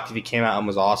be shocked if he came out and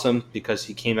was awesome because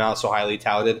he came out so highly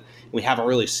touted. We haven't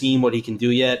really seen what he can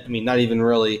do yet. I mean, not even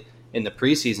really in the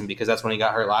preseason because that's when he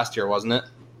got hurt last year, wasn't it?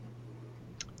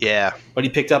 Yeah. But he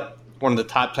picked up one of the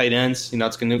top tight ends.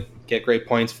 It's going to get great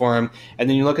points for him. And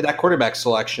then you look at that quarterback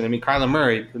selection. I mean, Kyler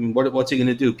Murray, what's he going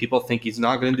to do? People think he's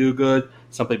not going to do good.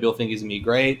 Some people think he's going to be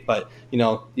great. But,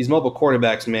 these mobile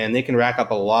quarterbacks, man, they can rack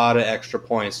up a lot of extra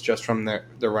points just from their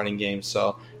running game.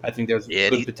 So I think there's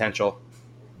good potential.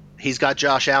 He's got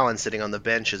Josh Allen sitting on the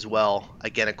bench as well.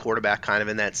 Again, a quarterback kind of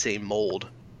in that same mold.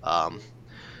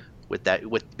 With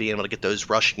being able to get those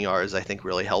rushing yards, I think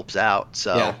really helps out.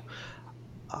 So, yeah.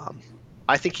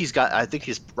 I think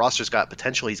his roster's got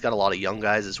potential. He's got a lot of young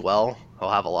guys as well.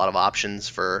 He'll have a lot of options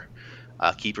for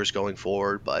keepers going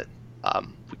forward. But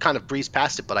we kind of breezed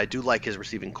past it. But I do like his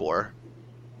receiving core.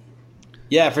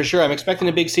 Yeah, for sure. I'm expecting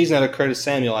a big season out of Curtis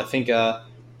Samuel. I think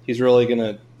he's really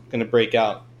gonna break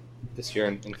out this year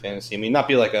in fantasy. I mean, not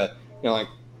be like a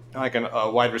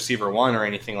wide receiver one or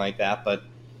anything like that, but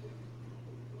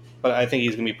I think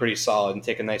he's gonna be pretty solid and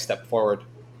take a nice step forward.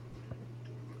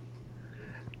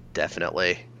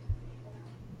 Definitely.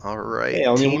 All right.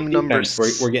 Hey, team numbers.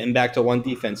 We're getting back to one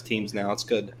defense teams now. It's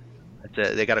good.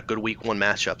 They got a good week one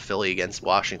matchup, Philly against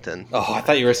Washington. Oh, I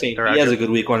thought you were saying he has a good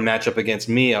week one matchup against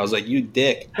me. I was like, you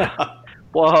dick.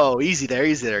 Whoa, easy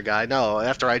there, guy. No,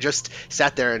 after I just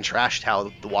sat there and trashed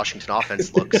how the Washington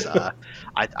offense looks,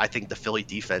 I think the Philly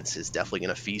defense is definitely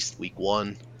going to feast week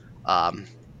one.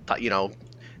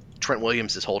 Trent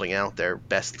Williams is holding out their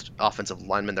best offensive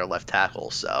lineman, their left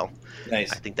tackle. So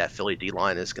nice. I think that Philly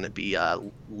D-line is going to be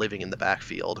living in the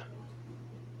backfield.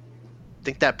 I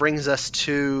think that brings us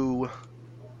to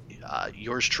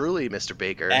yours truly, Mr.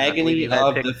 Baker. Agony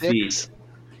of the feet.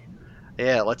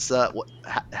 Yeah, let's.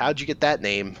 How'd you get that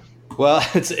name? Well,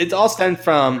 it's all stemmed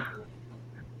from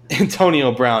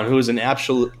Antonio Brown, who is an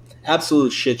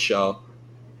absolute shit show.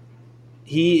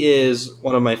 He is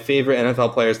one of my favorite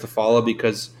NFL players to follow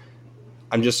because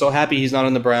I'm just so happy he's not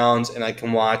on the Browns and I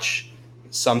can watch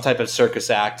some type of circus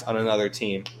act on another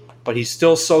team. But he's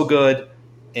still so good,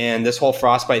 and this whole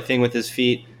frostbite thing with his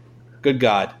feet, good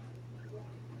God.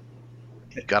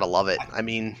 You gotta love it. I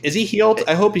mean... Is he healed?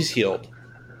 I hope he's healed.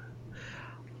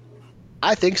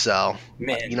 I think so.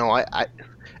 Man.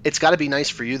 It's got to be nice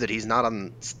for you that he's not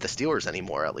on the Steelers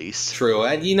anymore, at least. True.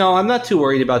 And, I'm not too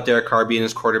worried about Derek Carr being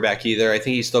his quarterback either. I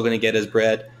think he's still going to get his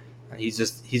bread. He's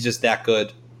just that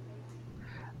good.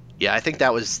 Yeah, I think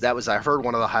that was. I heard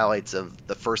one of the highlights of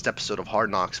the first episode of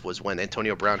Hard Knocks was when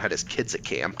Antonio Brown had his kids at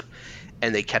camp,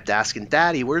 and they kept asking,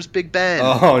 "Daddy, where's Big Ben?"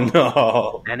 Oh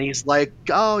no! And he's like,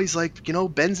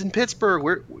 Ben's in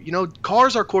Pittsburgh.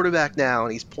 Carr's our quarterback now,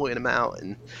 and he's pointing him out,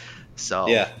 and so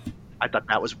yeah. I thought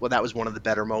that was one of the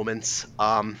better moments.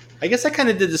 I guess I kind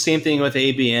of did the same thing with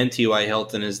AB and T.Y.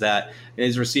 Hilton, is that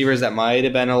his receivers that might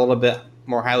have been a little bit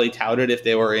more highly touted if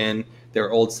they were in their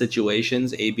old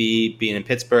situations, AB being in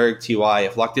Pittsburgh, T.Y.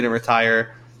 if Luck didn't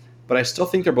retire. But I still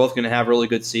think they're both going to have really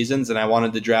good seasons, and I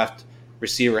wanted to draft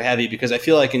receiver heavy because I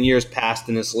feel like in years past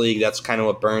in this league, that's kind of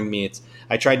what burned me.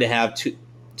 I tried to have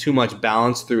too much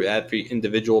balance through every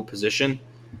individual position,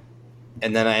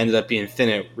 and then I ended up being thin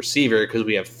at receiver because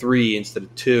we have 3 instead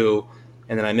of 2,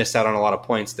 and then I missed out on a lot of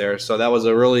points there. So that was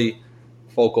a really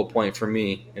focal point for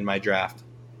me in my draft.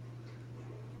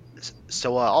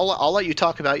 So I'll let you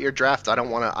talk about your draft. I don't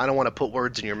want to put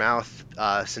words in your mouth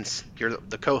since you're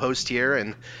the co-host here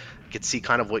and could see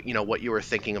kind of what you were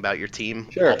thinking about your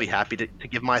team. Sure. I'll be happy to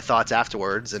give my thoughts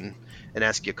afterwards and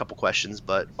ask you a couple questions.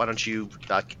 But why don't you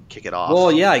kick it off?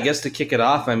 Well, yeah, I guess to kick it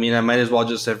off, I mean, I might as well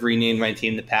just have renamed my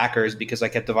team the Packers because I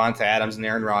kept Devonta Adams and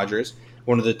Aaron Rodgers,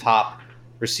 one of the top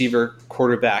receiver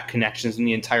quarterback connections in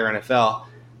the entire NFL.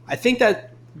 I think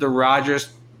that the Rodgers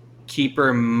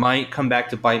keeper might come back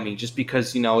to bite me just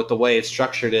because, with the way it's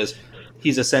structured is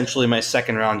he's essentially my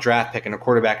second round draft pick, and a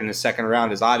quarterback in the second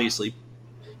round is obviously,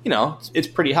 it's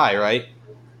pretty high, right?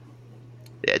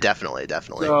 Yeah, definitely.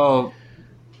 So,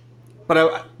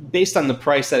 but based on the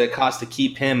price that it cost to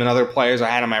keep him and other players I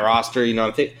had on my roster,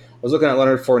 I was looking at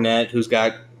Leonard Fournette, who's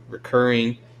got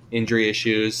recurring injury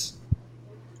issues.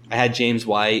 I had James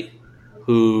White,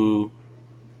 who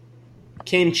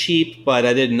came cheap, but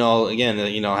I didn't know, again,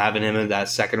 having him in that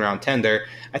second round tender.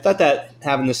 I thought that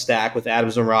having the stack with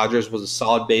Adams and Rodgers was a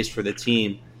solid base for the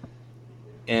team.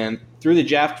 And through the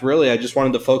draft, really, I just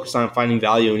wanted to focus on finding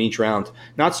value in each round.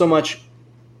 Not so much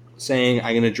saying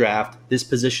I'm going to draft this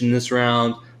position this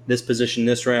round, this position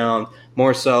this round.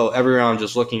 More so every round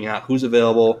just looking at who's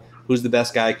available, who's the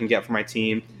best guy I can get for my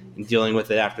team, and dealing with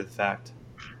it after the fact.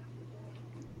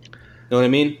 You know what I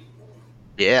mean?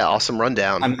 Yeah, awesome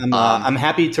rundown. I'm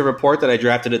happy to report that I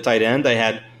drafted a tight end. I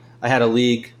had a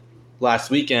league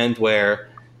last weekend where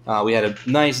we had a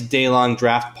nice day long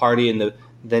draft party, and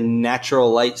the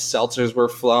natural light seltzers were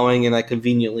flowing, and I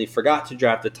conveniently forgot to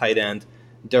draft a tight end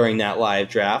during that live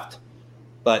draft.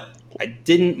 But I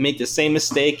didn't make the same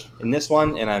mistake in this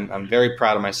one, and I'm very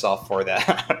proud of myself for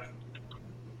that.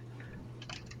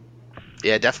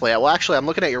 Yeah, definitely. Well, actually, I'm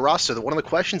looking at your roster. One of the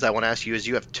questions I want to ask you is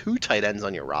you have two tight ends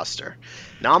on your roster.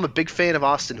 Now, I'm a big fan of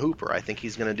Austin Hooper. I think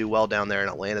he's going to do well down there in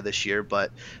Atlanta this year.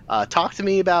 But talk to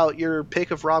me about your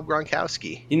pick of Rob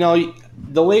Gronkowski. You know,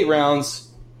 the late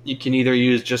rounds you can either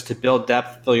use just to build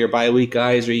depth, fill your bye week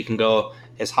guys, or you can go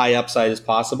as high upside as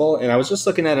possible. And I was just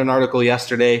looking at an article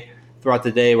yesterday throughout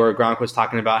the day where Gronk was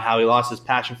talking about how he lost his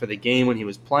passion for the game when he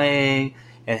was playing,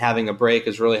 and having a break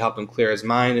has really helped him clear his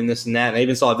mind and this and that. And I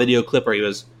even saw a video clip where he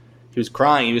was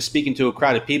crying. He was speaking to a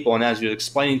crowd of people, and as he was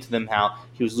explaining to them how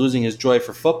he was losing his joy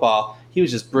for football, he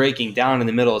was just breaking down in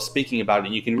the middle of speaking about it.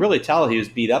 And you can really tell he was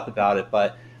beat up about it.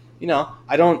 But, you know,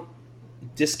 I don't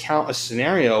discount a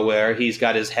scenario where he's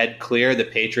got his head clear. The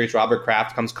Patriots, Robert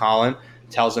Kraft comes calling,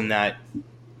 tells him that,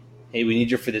 hey, we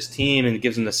need you for this team, and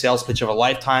gives him the sales pitch of a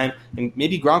lifetime. And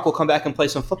maybe Gronk will come back and play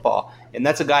some football. And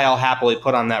that's a guy I'll happily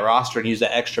put on that roster and use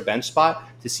that extra bench spot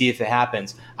to see if it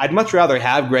happens. I'd much rather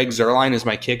have Greg Zuerlein as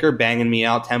my kicker, banging me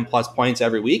out 10-plus points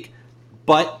every week.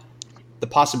 But the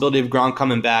possibility of Gronk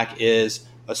coming back is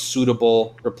a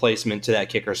suitable replacement to that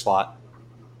kicker slot.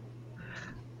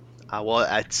 Well,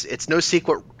 it's no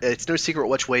secret. It's no secret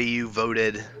which way you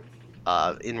voted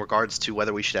in regards to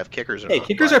whether we should have kickers or not. Hey,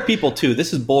 kickers are people too.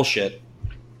 This is bullshit.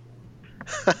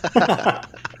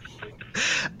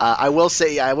 I will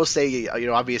say, you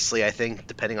know, obviously, I think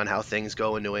depending on how things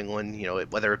go in New England, you know,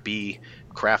 whether it be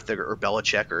Kraft or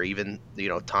Belichick or even, you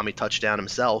know, Tommy Touchdown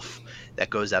himself, that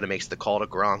goes out and makes the call to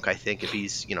Gronk. I think if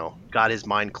he's, you know, got his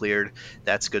mind cleared,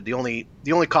 that's good. The only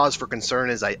cause for concern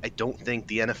is I don't think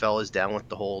the NFL is down with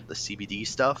the CBD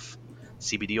stuff,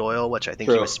 CBD oil, which I think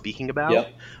True. he was speaking about.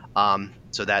 Yep.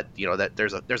 So that, you know, that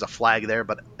there's a flag there,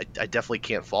 but I definitely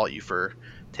can't fault you for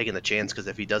taking the chance, because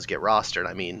if he does get rostered,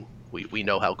 I mean, we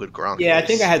know how good Gronk is. Yeah, I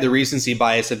think I had the recency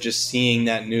bias of just seeing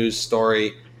that news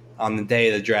story on the day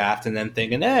of the draft and then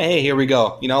thinking, hey, here we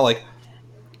go. You know, like,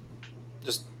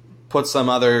 just put some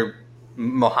other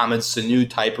Mohamed Sanu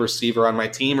type receiver on my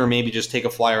team, or maybe just take a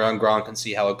flyer on Gronk and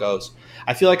see how it goes.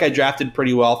 I feel like I drafted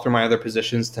pretty well through my other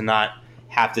positions to not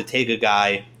have to take a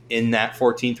guy in that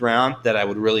 14th round that I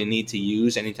would really need to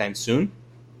use anytime soon.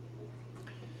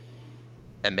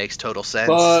 It makes total sense.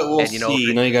 But we'll and, see.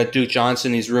 You know, you got Duke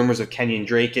Johnson, these rumors of Kenyon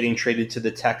Drake getting traded to the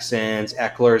Texans.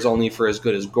 Eckler is only for as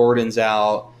good as Gordon's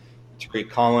out. Tariq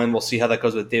Cohen, we'll see how that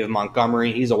goes with David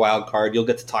Montgomery. He's a wild card. You'll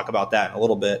get to talk about that in a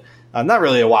little bit. Not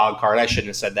really a wild card. I shouldn't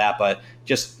have said that, but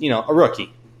just, you know, a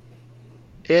rookie.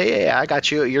 Yeah, I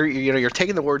got you. You're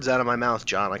taking the words out of my mouth,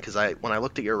 John. Because when I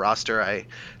looked at your roster,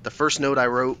 the first note I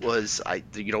wrote was,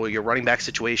 your running back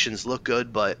situations look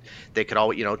good, but they could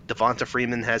all, Devonta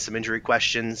Freeman has some injury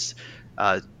questions.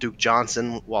 Duke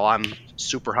Johnson, while I'm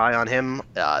super high on him,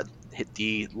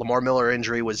 the Lamar Miller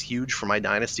injury was huge for my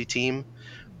dynasty team.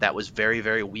 That was very,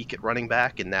 very weak at running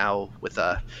back, and now with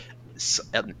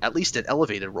at least an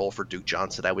elevated role for Duke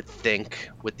Johnson, I would think,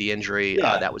 with the injury,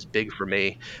 that was big for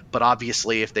me. But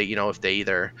obviously, if they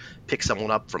either pick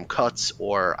someone up from cuts,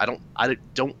 or I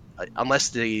don't, unless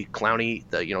the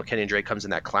Kenyon Drake comes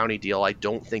in that Clowney deal, I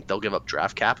don't think they'll give up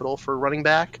draft capital for running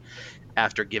back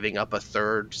after giving up a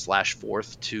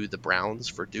 3rd/4th to the Browns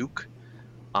for Duke.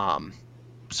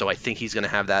 So I think he's going to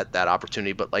have that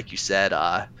opportunity. But like you said,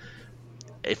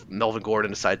 if Melvin Gordon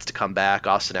decides to come back,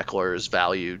 Austin Eckler's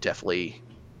value definitely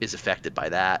is affected by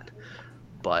that.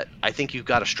 But I think you've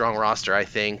got a strong roster. I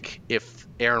think if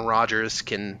Aaron Rodgers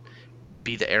can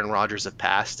be the Aaron Rodgers of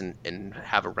past and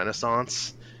have a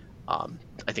renaissance,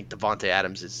 I think Devontae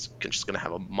Adams is just going to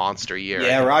have a monster year.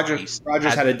 Yeah, Rodgers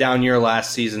had a down year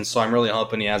last season, so I'm really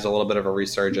hoping he has a little bit of a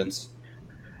resurgence.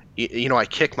 I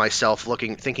kick myself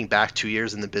thinking back 2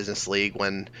 years in the Bizness League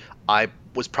when I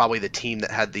was probably the team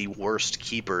that had the worst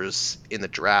keepers in the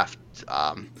draft.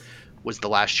 Was the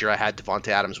last year I had Devontae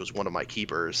Adams was one of my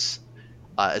keepers,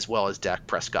 as well as Dak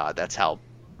Prescott. That's how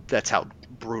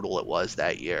brutal it was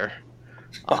that year.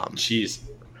 Jeez.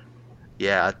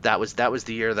 Yeah, that was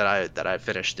the year that I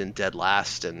finished in dead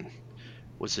last, and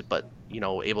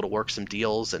able to work some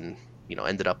deals, and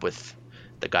ended up with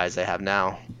the guys I have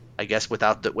now. I guess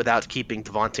without keeping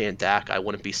Devontae and Dak, I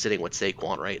wouldn't be sitting with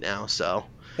Saquon right now. So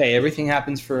hey, everything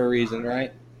happens for a reason,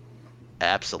 right?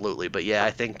 Absolutely. But yeah, I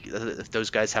think if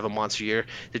those guys have a monster year.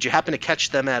 Did you happen to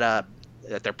catch them at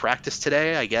at their practice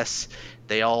today. I guess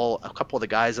a couple of the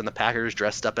guys on the Packers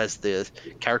dressed up as the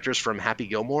characters from Happy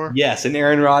Gilmore. Yes, and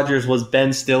Aaron Rodgers was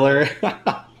Ben Stiller.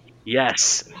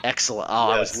 Yes, excellent. Oh,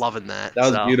 I was Yes, loving that. that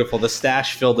was So beautiful. The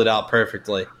stash filled it out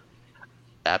perfectly.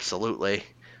 absolutely.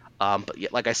 But yeah,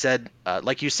 like I said,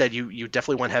 like you said, you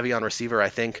definitely went heavy on receiver. I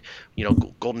think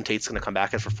Golden Tate's going to come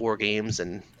back in for 4 games,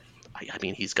 and I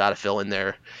mean he's got to fill in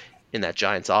there in that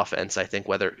Giants offense. I think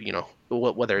whether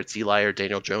it's Eli or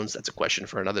Daniel Jones, that's a question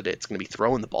for another day. It's going to be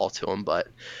throwing the ball to him, but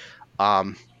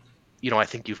I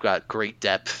think you've got great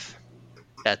depth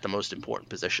at the most important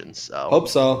positions. Hope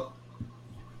so.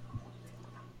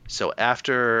 So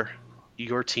after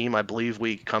your team, I believe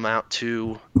we come out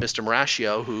to Mr.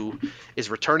 Marascio, who is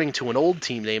returning to an old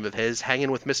team name of his.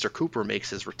 Hanging with Mr. Cooper makes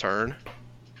his return.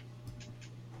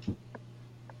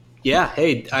 Yeah,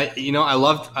 hey, I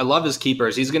love his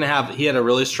keepers. He had a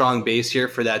really strong base here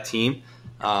for that team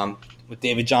with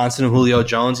David Johnson and Julio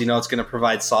Jones. It's going to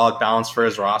provide solid balance for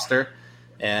his roster,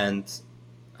 and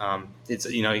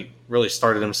he really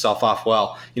started himself off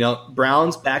well.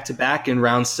 Browns back to back in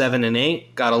rounds 7 and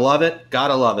 8. Gotta love it.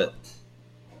 Gotta love it.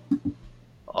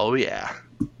 Oh yeah,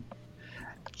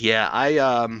 yeah.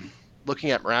 I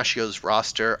looking at Marascio's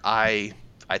roster, I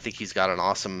think he's got an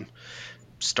awesome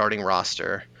starting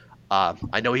roster.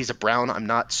 I know he's a Brown. I'm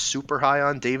not super high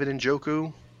on David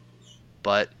Njoku,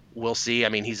 but we'll see. I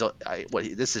mean,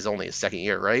 this is only his second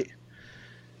year, right?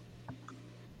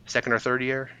 Second or third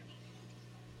year?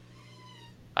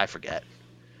 I forget.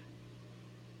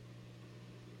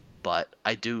 But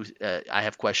I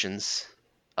have questions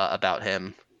about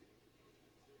him.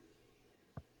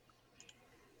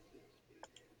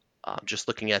 Just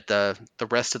looking at the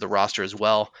rest of the roster as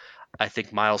well, I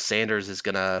think Miles Sanders is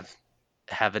going to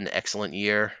have an excellent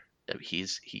year.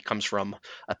 He comes from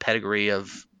a pedigree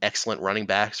of excellent running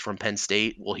backs from Penn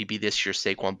State. Will he be this year's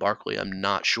Saquon Barkley? I'm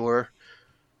not sure.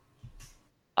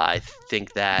 I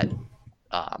think that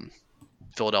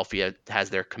Philadelphia has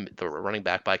the running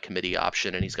back by committee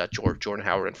option, and he's got Jordan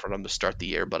Howard in front of him to start the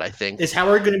year. But I think is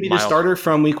Howard going to be the starter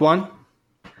from week 1?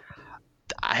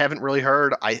 I haven't really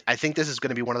heard. I think this is going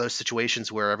to be one of those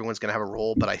situations where everyone's going to have a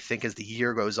role, but I think as the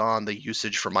year goes on, the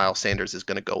usage for Miles Sanders is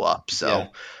going to go up. So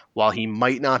while he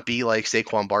might not be like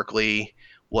Saquon Barkley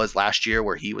was last year,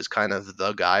 where he was kind of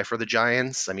the guy for the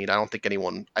Giants, I mean, I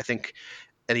think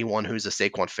anyone who's a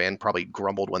Saquon fan probably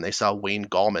grumbled when they saw Wayne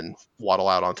Gallman waddle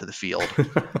out onto the field.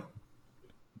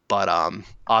 But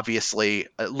obviously,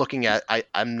 looking at,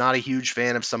 I'm not a huge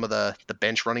fan of some of the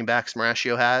bench running backs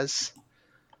Marascio has.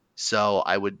 So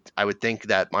I would think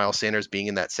that Miles Sanders being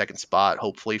in that second spot,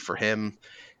 hopefully for him,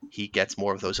 he gets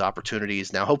more of those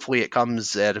opportunities. Now, hopefully it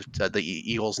comes at the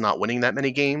Eagles not winning that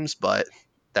many games, but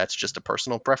that's just a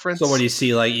personal preference. So what do you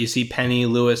see? Like you see Penny,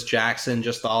 Lewis, Jackson,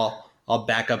 just all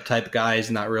backup type guys,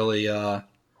 not really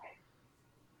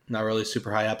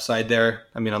super high upside there.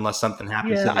 I mean, unless something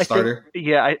happens to the starter.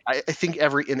 I think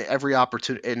every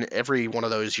opportunity in every one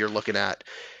of those you're looking at,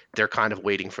 they're kind of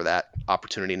waiting for that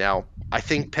opportunity. Now, I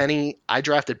think Penny, I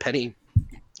drafted Penny.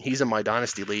 He's in my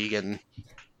dynasty league, and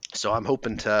so I'm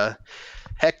hoping that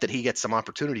he gets some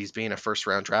opportunities being a first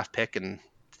round draft pick, and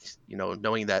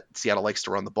knowing that Seattle likes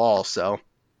to run the ball. So,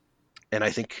 and I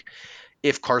think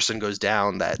if Carson goes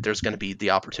down, that there's going to be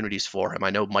the opportunities for him. I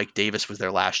know Mike Davis was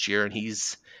there last year, and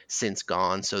he's since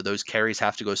gone, so those carries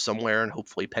have to go somewhere, and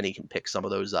hopefully Penny can pick some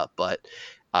of those up. But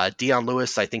Dion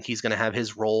Lewis, I think he's going to have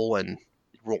his role, and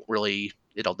really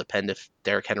it'll depend if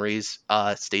Derrick Henry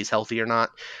stays healthy or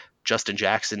not. Justin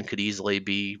Jackson could easily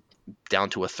be down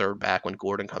to a third back when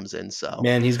Gordon comes in. So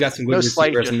man, he's got some good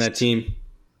receivers in that team.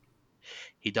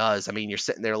 He does. I mean, you're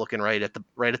sitting there looking right at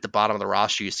the bottom of the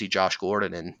roster. You see Josh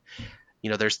Gordon, and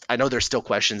I know there's still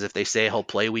questions if they say he'll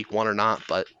play week 1 or not,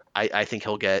 but I think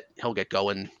he'll get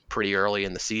going pretty early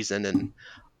in the season. And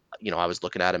I was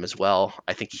looking at him as well.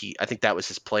 I think that was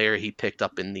his player he picked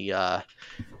up in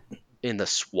the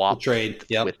swap trade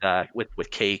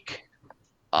with Cake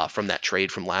from that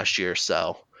trade from last year.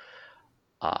 So,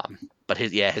 but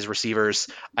his receivers,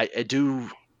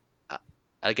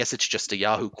 I guess it's just a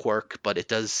Yahoo quirk, but it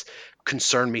does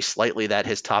concern me slightly that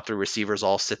his top 3 receivers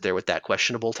all sit there with that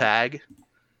questionable tag.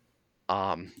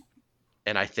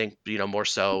 And I think, more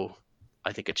so,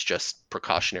 I think it's just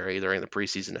precautionary during the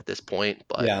preseason at this point.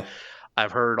 But yeah.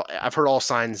 I've heard all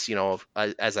signs,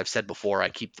 as I've said before, I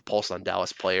keep the pulse on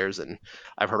Dallas players, and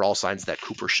I've heard all signs that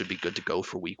Cooper should be good to go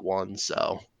for week 1.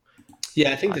 So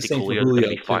yeah, I think the same for Julio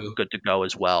be fine, good to go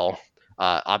as well.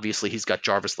 Obviously, he's got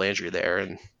Jarvis Landry there,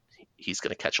 and he's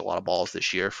going to catch a lot of balls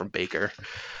this year from Baker.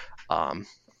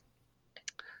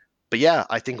 But yeah,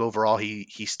 I think overall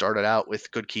he started out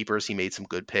with good keepers. He made some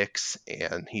good picks,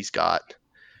 and he's got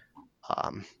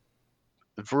um,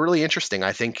 really interesting.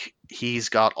 I think he's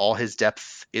got all his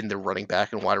depth in the running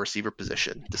back and wide receiver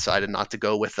position. Decided not to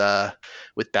go with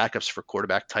backups for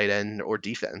quarterback, tight end, or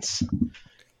defense.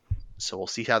 So we'll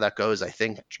see how that goes. I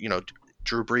think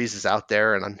Drew Brees is out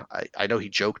there, and I know he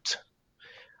joked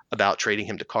about trading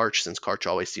him to Karch, since Karch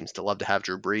always seems to love to have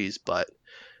Drew Brees, but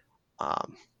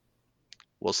um,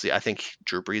 we'll see. I think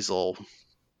Drew Brees will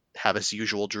have his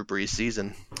usual Drew Brees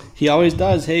season. He always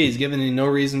does. Hey, he's given you no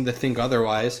reason to think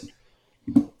otherwise.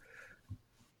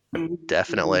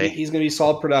 Definitely. He's going to be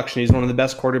solid production. He's one of the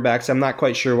best quarterbacks. I'm not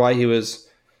quite sure why he was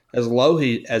as low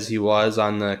as he was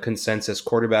on the consensus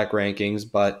quarterback rankings,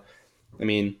 but I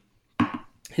mean,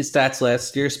 his stats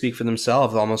last year speak for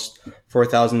themselves. Almost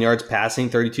 4,000 yards passing,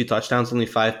 32 touchdowns, only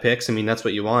 5 picks. I mean, that's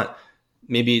what you want.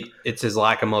 Maybe it's his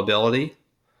lack of mobility,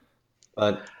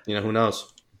 but who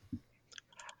knows?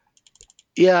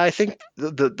 Yeah, I think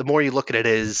the more you look at it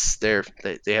is they've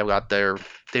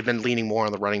been leaning more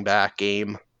on the running back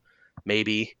game,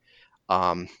 maybe.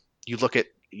 You look at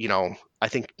I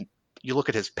think you look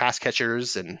at his pass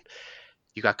catchers, and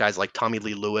you got guys like Tommy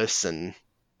Lee Lewis and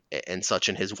such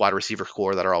in his wide receiver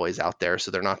core that are always out there.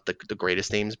 So they're not the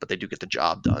greatest names, but they do get the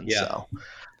job done. Yeah. So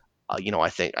I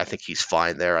think he's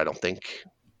fine there. I don't think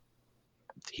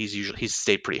he's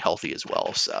stayed pretty healthy as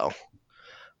well. So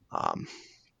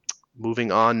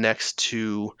moving on next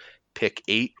to pick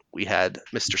 8, we had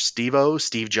Mr.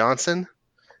 Steve Johnson.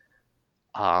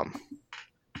 I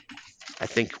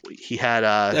think he had.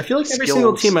 I feel like every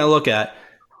single team I look at,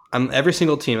 I'm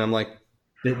like,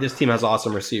 this team has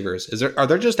awesome receivers. Are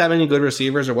there just that many good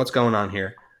receivers, or what's going on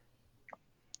here?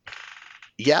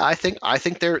 Yeah, I think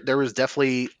there was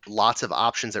definitely lots of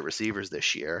options at receivers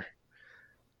this year.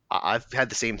 I've had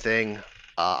the same thing.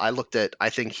 I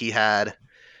think he had,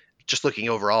 just looking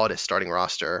overall at his starting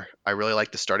roster, I really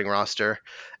like the starting roster.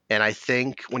 And I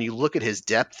think when you look at his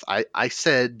depth, I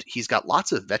said he's got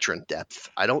lots of veteran depth.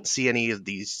 I don't see any of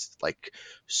these like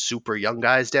super young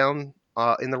guys down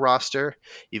in the roster.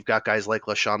 You've got guys like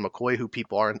LaShawn McCoy, who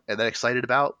people aren't that excited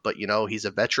about, but he's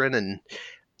a veteran, and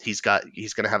he's going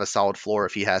to have a solid floor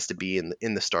if he has to be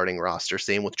in the starting roster.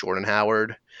 Same with Jordan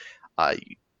Howard. I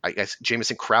guess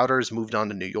Jamison Crowder's moved on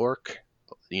to New York.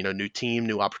 New team,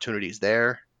 new opportunities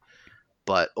there.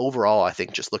 But overall, I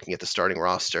think just looking at the starting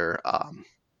roster,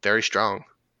 very strong.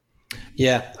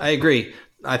 Yeah, I agree.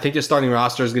 I think the starting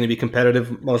roster is going to be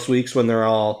competitive most weeks when they're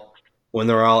all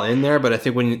in there. But I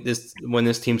think when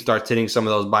this team starts hitting some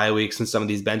of those bye weeks and some of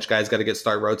these bench guys got to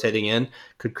start rotating in,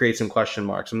 could create some question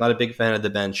marks. I'm not a big fan of the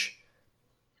bench.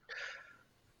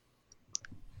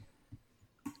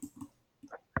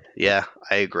 Yeah,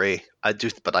 I agree. I do,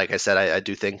 but like I said, I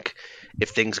do think if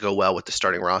things go well with the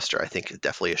starting roster, I think it's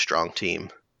definitely a strong team.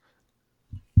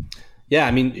 Yeah,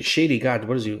 I mean, Shady, God,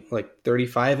 what is he, like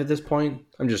 35 at this point?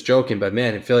 I'm just joking, but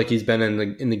man, I feel like he's been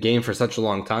in the game for such a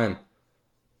long time.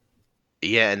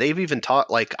 Yeah, and they've even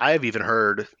I've even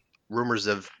heard rumors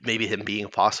of maybe him being a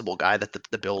possible guy that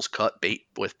the Bills cut bait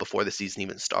with before the season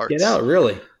even starts. Get out,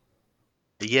 really?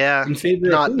 Yeah,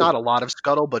 not a lot of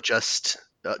scuttle, but just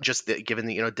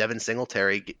given Devin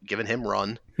Singletary, giving him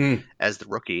run as the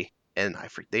rookie, and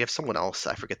they have someone else.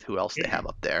 I forget who else they have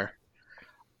up there.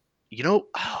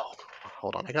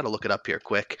 Hold on, I got to look it up here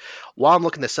quick. While I'm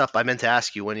looking this up, I meant to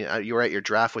ask you, when you were at your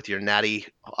draft with your natty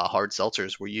hard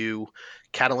seltzers, were you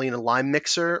Catalina Lime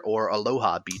Mixer or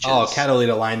Aloha Beaches? Oh,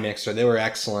 Catalina Lime Mixer. They were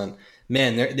excellent.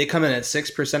 Man, they come in at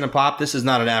 6% a pop. This is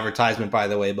not an advertisement, by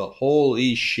the way, but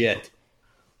holy shit.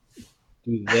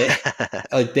 Dude,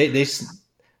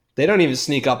 they don't even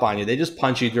sneak up on you. They just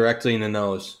punch you directly in the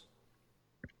nose.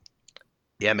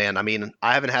 Yeah, man. I mean,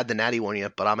 I haven't had the natty one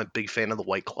yet, but I'm a big fan of the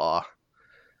White Claw.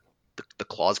 The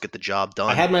claws get the job done.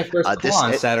 I had my first claw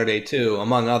on Saturday too,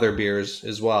 among other beers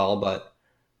as well. But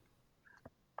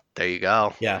there you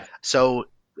go. Yeah. So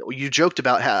you joked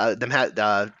about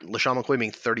LaShawn McCoy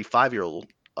being 35-year-old.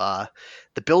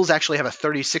 The Bills actually have a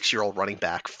 36-year-old running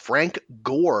back. Frank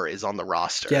Gore is on the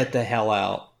roster. Get the hell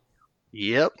out.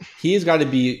 Yep. He's got to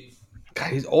be.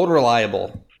 God, he's old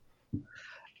reliable.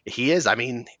 He is. I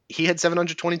mean, he had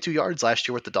 722 yards last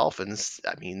year with the Dolphins.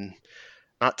 I mean,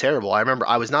 not terrible. I remember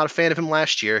I was not a fan of him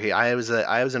last year. I was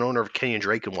an owner of Kenyon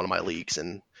Drake in one of my leagues,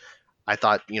 and I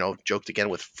thought, joked again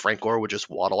with Frank Gore would just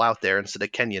waddle out there instead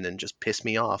of Kenyon and just piss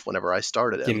me off whenever I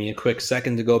started him. Give me a quick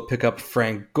second to go pick up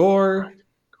Frank Gore.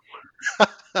 I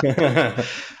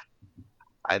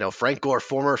know Frank Gore,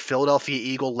 former Philadelphia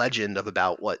Eagle legend of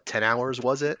about 10 hours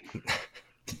was it?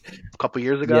 A couple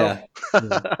years ago.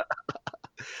 Yeah.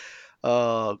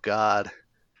 Oh God.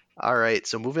 All right,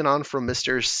 so moving on from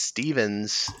Mr.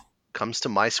 Stevens comes to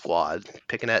my squad,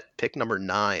 picking at pick number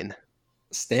 9.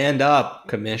 Stand up,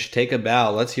 Kamish. Take a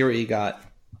bow. Let's hear what you got.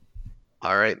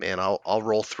 All right, man, I'll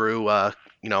roll through.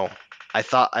 You know, I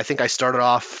think I started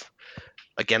off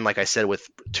again, like I said, with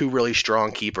two really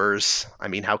strong keepers. I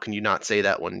mean, how can you not say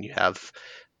that when you have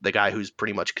the guy who's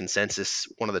pretty much consensus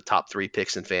one of the top 3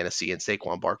 picks in fantasy, and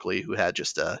Saquon Barkley, who had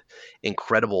just a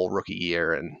incredible rookie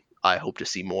year, and I hope to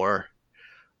see more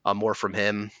from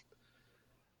him.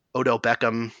 Odell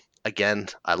Beckham, again,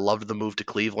 I loved the move to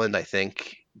Cleveland. I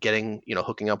think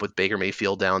hooking up with Baker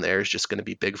Mayfield down there is just going to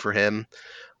be big for him.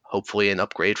 Hopefully an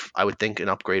upgrade, I would think an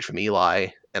upgrade from Eli,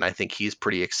 and I think he's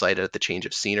pretty excited at the change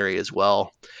of scenery as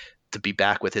well. To be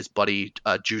back with his buddy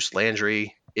Juice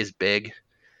Landry is big.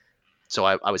 So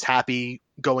I was happy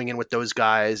going in with those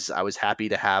guys. I was happy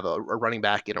to have a running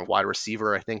back and a wide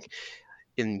receiver. I think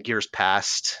in years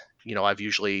past, I've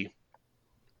usually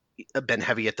been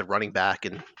heavy at the running back,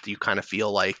 and you kind of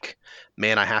feel like,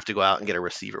 man, I have to go out and get a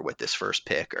receiver with this first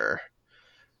pick.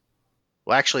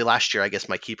 Well, actually, last year I guess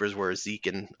my keepers were Zeke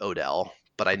and Odell,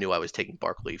 but I knew I was taking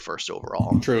Barkley first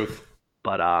overall. Truth.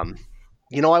 But I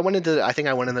went into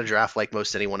the draft like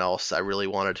most anyone else. I really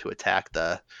wanted to attack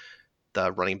the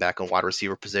running back and wide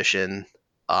receiver position.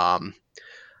 I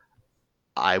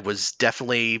was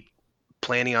definitely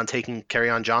planning on taking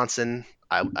Kerryon Johnson.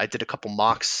 I did a couple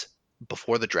mocks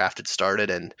before the draft had started,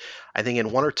 and I think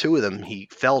in one or two of them he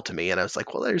fell to me, and I was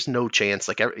like, well, there's no chance.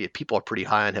 Like, people are pretty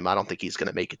high on him. I don't think he's going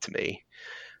to make it to me,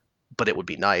 but it would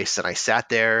be nice. And I sat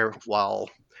there while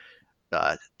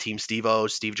Team Steve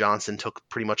Johnson took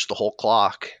pretty much the whole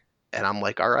clock, and I'm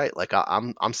like, all right, like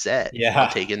I'm set. Yeah.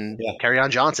 I'm taking Kerryon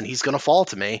Johnson. He's going to fall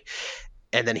to me.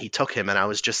 And then he took him, and I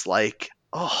was just like,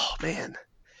 oh man.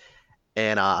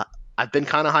 And I've been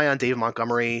kind of high on David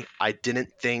Montgomery. I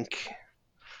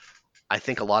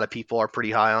think a lot of people are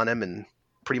pretty high on him, and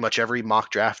pretty much every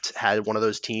mock draft had one of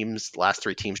those teams, the last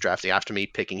 3 teams drafting after me,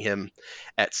 picking him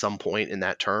at some point in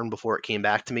that turn before it came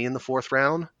back to me in the 4th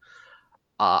round.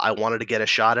 I wanted to get a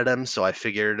shot at him, so I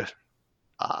figured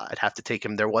I'd have to take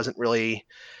him. There wasn't really,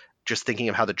 just thinking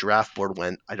of how the draft board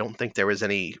went, I don't think there was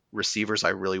any receivers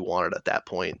I really wanted at that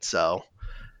point. So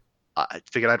I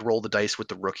figured I'd roll the dice with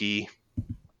the rookie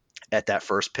at that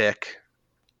first pick.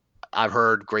 I've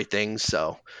heard great things,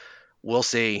 so we'll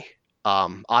see.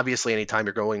 Obviously, anytime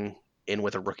you're going in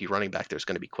with a rookie running back, there's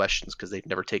going to be questions because they've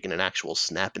never taken an actual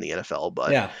snap in the NFL.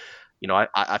 But, Yeah.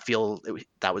 I feel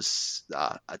that was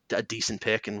a decent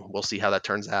pick, and we'll see how that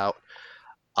turns out.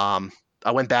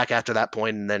 I went back after that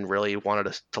point and then really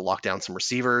wanted to lock down some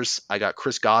receivers. I got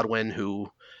Chris Godwin, who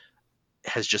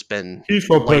has just been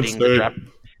lighting the draft.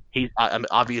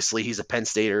 Obviously he's a Penn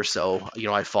Stater, so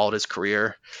I followed his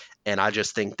career, and I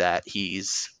just think that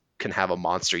can have a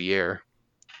monster year.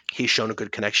 He's shown a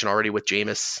good connection already with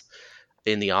Jameis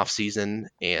in the offseason,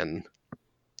 and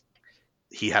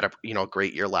he had a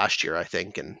great year last year, I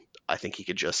think, and I think he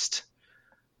could just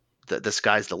the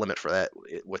sky's the limit for that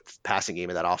with the passing game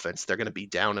of that offense. They're going to be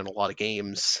down in a lot of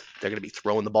games. They're going to be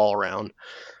throwing the ball around,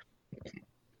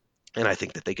 and I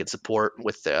think that they could support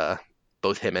with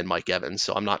both him and Mike Evans,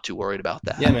 so I'm not too worried about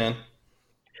that. Yeah, man.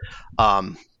 I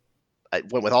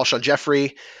went with Alshon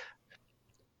Jeffrey.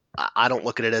 I don't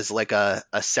look at it as like a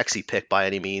sexy pick by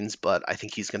any means, but I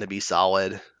think he's going to be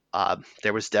solid.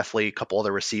 There was definitely a couple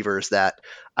other receivers that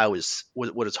I was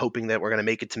hoping that were going to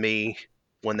make it to me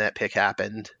when that pick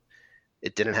happened.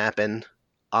 It didn't happen.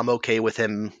 I'm okay with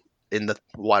him in the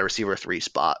wide receiver 3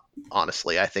 spot.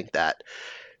 Honestly, I think that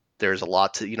there's a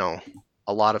lot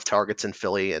of targets in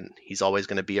Philly, and he's always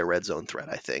going to be a red zone threat,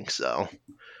 I think. So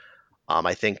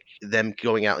I think them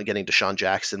going out and getting Deshaun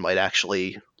Jackson might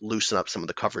actually loosen up some of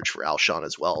the coverage for Alshon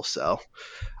as well. So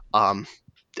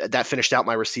that finished out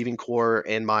my receiving core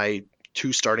and my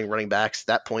 2 starting running backs. At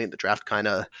that point, the draft kind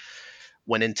of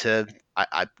went into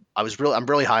I'm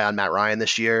really high on Matt Ryan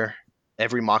this year.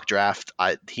 Every mock draft,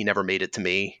 he never made it to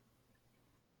me.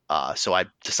 So I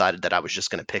decided that I was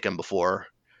just going to pick him before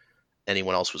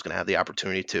anyone else was going to have the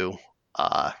opportunity to.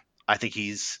 I think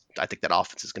that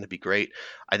offense is going to be great.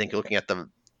 I think looking at the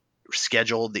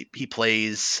schedule, he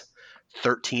plays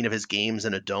 13 of his games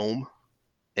in a dome,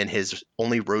 and his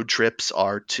only road trips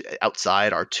are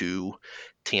to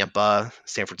Tampa,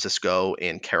 San Francisco,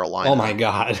 and Carolina. Oh my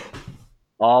God.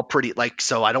 All pretty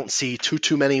so I don't see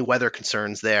too many weather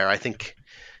concerns there.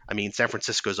 San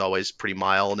Francisco is always pretty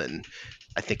mild, and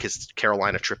I think his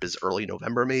Carolina trip is early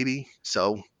November maybe.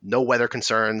 So no weather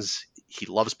concerns. He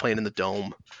loves playing in the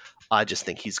dome. I just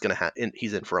think he's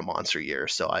in for a monster year.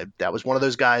 So that was one of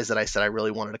those guys that I said I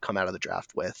really wanted to come out of the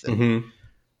draft with, and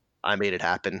I made it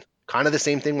happen. A kind of the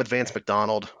same thing with Vance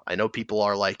McDonald. I know people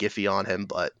are like iffy on him,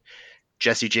 but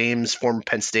Jesse James, former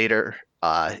Penn Stater,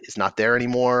 is not there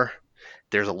anymore.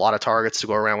 There's a lot of targets to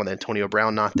go around with Antonio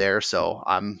Brown not there, so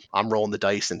I'm rolling the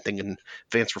dice and thinking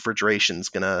Vance Refrigeration's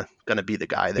gonna be the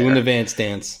guy there. Doing the Vance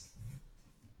dance.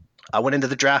 I went into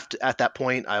the draft at that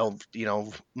point.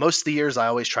 Most of the years I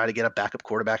always try to get a backup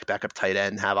quarterback, backup tight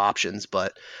end, have options,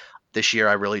 but this year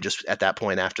I really just at that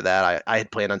point after that I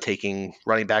had planned on taking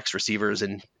running backs, receivers,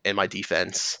 and my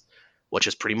defense, which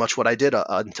is pretty much what I did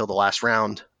until the last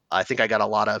round. I think I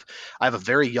have a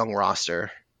very young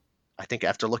roster. I think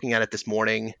after looking at it this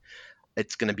morning,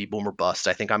 it's going to be boom or bust.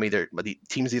 I think the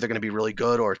team's either going to be really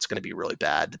good or it's going to be really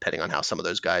bad, depending on how some of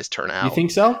those guys turn out. You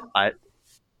think so?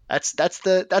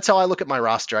 That's how I look at my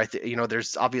roster.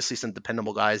 There's obviously some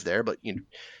dependable guys there, but you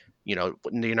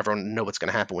never know what's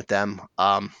going to happen with them.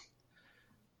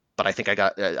 But I think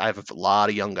I have a lot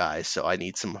of young guys, so I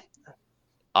need some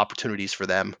opportunities for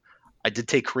them. I did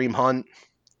take Kareem Hunt.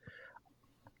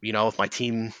 If my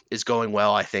team is going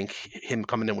well, I think him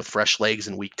coming in with fresh legs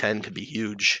in week 10 could be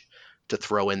huge to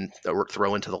throw into the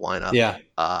lineup. Yeah.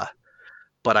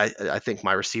 But I think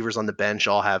my receivers on the bench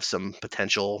all have some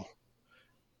potential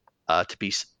to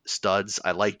be studs.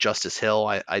 I like Justice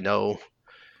Hill. I know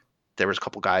there was a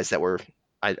couple guys that were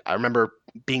I remember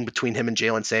being between him and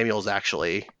Jalen Samuels,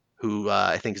 actually, who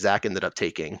I think Zach ended up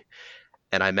taking.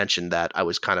 And I mentioned that I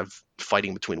was kind of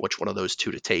fighting between which one of those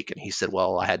two to take. And he said,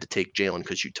 well, I had to take Jalen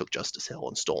because you took Justice Hill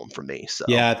and stole him from me. So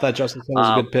yeah, I thought Justice Hill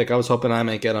was a good pick. I was hoping I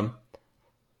might get him.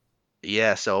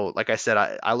 Yeah, so like I said,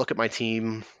 I look at my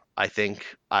team. I think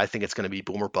it's going to be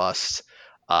boom or bust.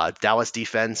 Dallas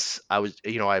defense, I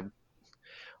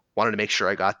wanted to make sure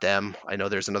I got them. I know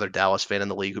there's another Dallas fan in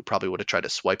the league who probably would have tried to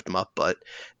swipe them up, but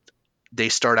they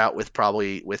start out with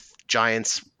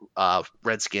Giants,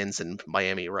 Redskins, and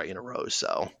Miami right in a row.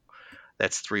 So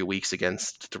that's 3 weeks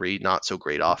against 3 not so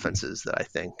great offenses that I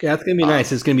think. Yeah, it's going to be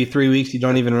nice. It's going to be 3 weeks. You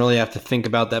don't even really have to think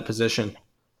about that position.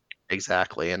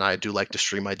 Exactly, and I do like to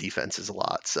stream my defenses a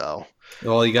lot. So,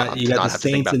 well, you got the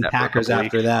Saints and Packers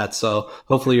after that. So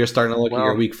hopefully you're starting to look at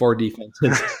your Week 4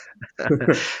 defenses.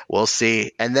 We'll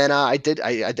see. And then I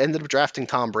ended up drafting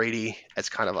Tom Brady as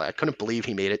kind of I couldn't believe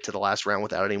he made it to the last round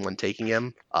without anyone taking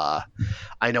him.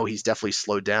 I know he's definitely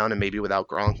slowed down, and maybe without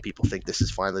Gronk, people think this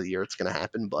is finally the year it's going to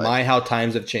happen. But how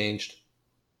times have changed.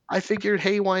 I figured,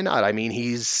 hey, why not? I mean,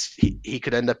 he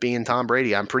could end up being Tom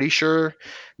Brady. I'm pretty sure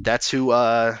that's who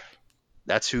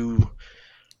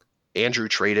Andrew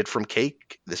traded from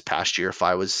Cake this past year. If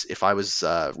I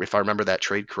remember that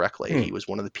trade correctly, he was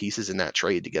one of the pieces in that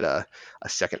trade to get a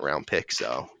second round pick.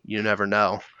 So you never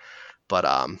know. But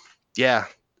yeah,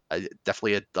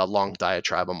 definitely a long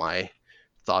diatribe on my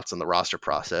thoughts on the roster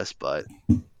process. But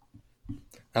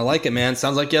I like it, man.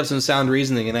 Sounds like you have some sound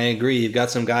reasoning, and I agree. You've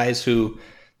got some guys who,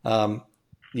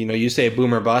 you say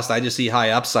boom or bust. I just see high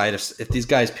upside. If these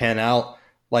guys pan out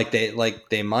like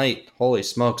they might, holy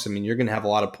smokes! I mean, you're going to have a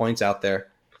lot of points out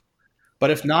there. But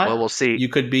if not, well, we'll see. You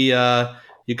could be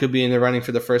in the running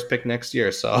for the first pick next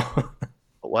year. So,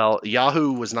 well,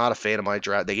 Yahoo was not a fan of my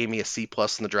draft. They gave me a C+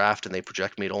 in the draft, and they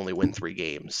project me to only win 3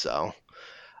 games. So,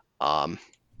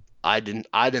 I didn't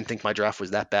think my draft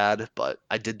was that bad, but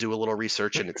I did do a little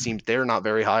research, and it seems they're not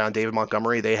very high on David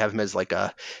Montgomery. They have him as like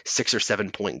a 6 or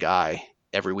 7 point guy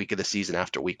every week of the season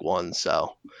after week 1.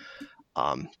 So.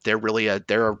 They're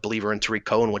a believer in Tariq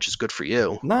Cohen, which is good for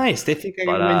you. Nice. They think I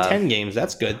can win 10 games.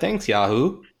 That's good. Thanks,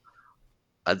 Yahoo.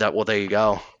 Well, there you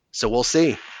go. So we'll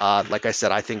see. Like I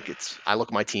said, I look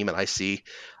at my team and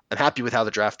I'm happy with how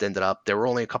the draft ended up. There were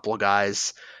only a couple of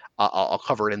guys. I'll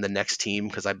cover it in the next team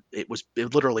because it was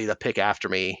literally the pick after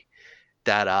me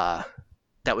that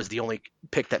was the only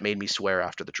pick that made me swear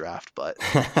after the draft. But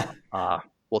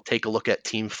we'll take a look at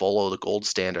Team Folo, the gold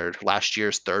standard, last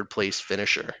year's 3rd place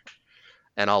finisher.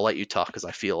 And I'll let you talk because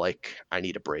I feel like I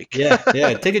need a break. Yeah.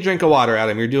 Take a drink of water,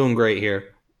 Adam. You're doing great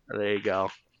here. There you go.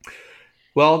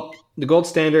 Well, the gold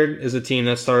standard is a team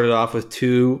that started off with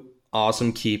 2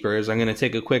 awesome keepers. I'm going to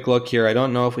take a quick look here. I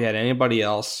don't know if we had anybody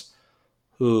else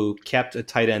who kept a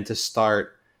tight end to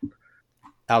start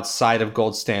outside of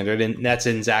gold standard, and that's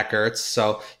in Zach Ertz.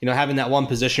 So, having that one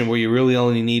position where you really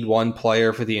only need one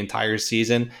player for the entire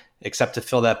season, except to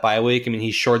fill that bye week. I mean,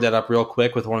 he shored that up real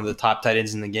quick with one of the top tight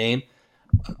ends in the game.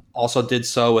 Also did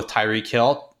so with Tyreek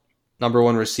Hill, number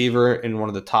 1 receiver in one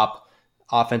of the top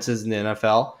offenses in the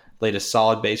NFL. Laid a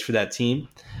solid base for that team.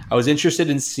 I was interested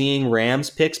in seeing Rams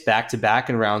picks back-to-back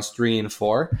in rounds 3 and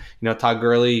 4. Todd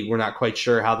Gurley, we're not quite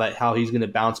sure how he's going to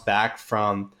bounce back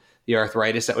from the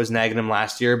arthritis that was nagging him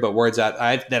last year, but words that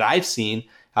I've seen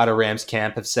out of Rams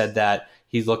camp have said that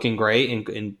he's looking great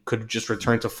and could just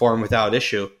return to form without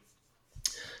issue.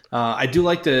 I do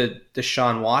like the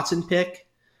Deshaun Watson pick.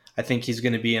 I think he's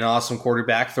going to be an awesome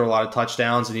quarterback, throw a lot of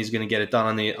touchdowns, and he's going to get it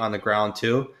done on the ground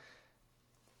too.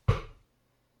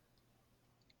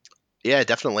 Yeah,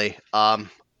 definitely.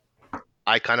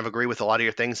 I kind of agree with a lot of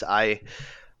your things. I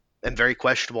am very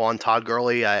questionable on Todd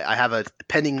Gurley. I have a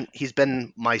pending. He's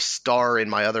been my star in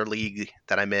my other league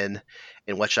that I'm in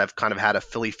which I've kind of had a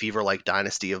Philly fever like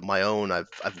dynasty of my own.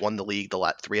 I've won the league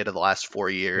 3 out of the last 4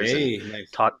 years, and Hey,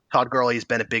 nice. Todd Gurley has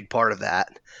been a big part of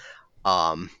that.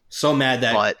 So mad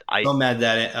that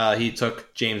But he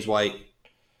took James White.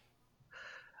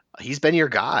 he's been your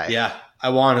guy. Yeah, I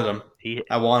wanted him. He,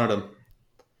 I wanted him.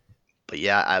 but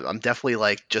yeah, I'm definitely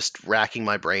like just racking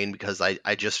my brain because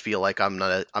I just feel like I'm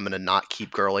gonna not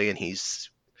keep Gurley, and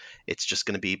it's just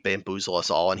gonna be bamboozle us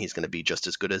all, and he's gonna be just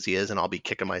as good as he is, and I'll be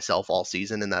kicking myself all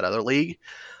season in that other league.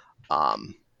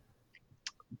 Um,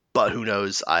 but who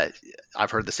knows? I've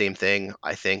heard the same thing.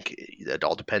 I think it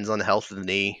all depends on the health of the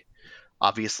knee.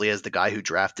 Obviously, as the guy who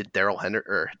drafted Daryl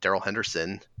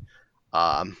Henderson,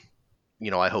 um,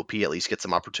 I hope he at least gets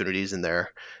some opportunities in there.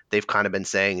 They've kind of been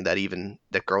saying that even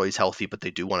that Gurley's healthy, but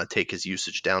they do want to take his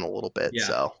usage down a little bit. Yeah.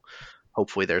 So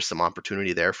hopefully there's some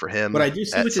opportunity there for him. What I do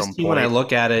see with this team when I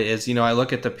look at it is, I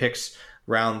look at the picks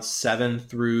round 7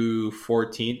 through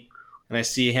 14, and I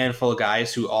see a handful of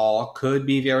guys who all could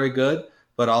be very good,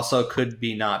 but also could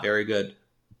be not very good.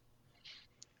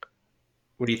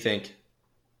 What do you think?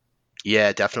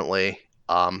 Yeah, definitely.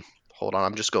 Hold on,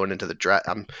 I'm just going into the draft.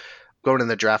 I'm going in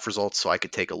the draft results so I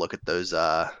could take a look at those.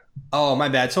 Oh, my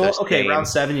bad. So, okay, round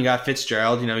 7, you got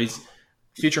Fitzgerald. He's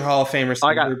future Hall of Fame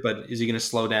receiver, but is he going to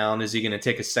slow down? Is he going to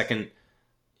take a second,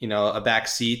 a back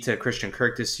seat to Christian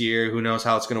Kirk this year? Who knows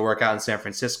how it's going to work out in San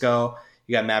Francisco?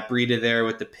 You got Matt Breida there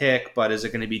with the pick, but is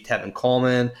it going to be Tevin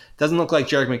Coleman? Doesn't look like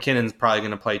Jerick McKinnon's probably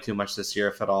going to play too much this year,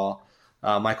 if at all.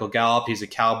 Michael Gallup, he's a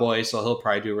Cowboy, so he'll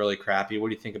probably do really crappy. What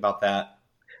do you think about that?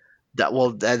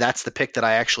 That's the pick that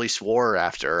I actually swore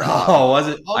after. Was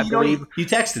it? Oh, I believe you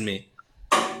texted me.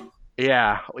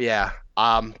 Yeah.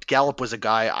 Gallup was a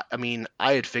guy. I mean,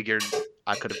 I had figured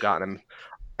I could have gotten him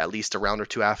at least a round or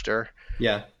two after.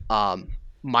 Yeah.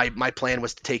 My plan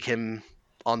was to take him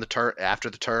on the turn after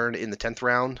the turn in the 10th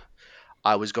round.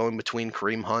 I was going between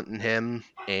Kareem Hunt and him,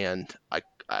 and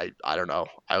I don't know.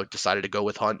 I decided to go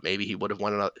with Hunt. Maybe he would have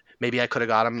won another. Maybe I could have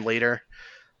got him later.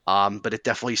 But it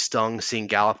definitely stung seeing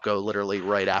Gallup go literally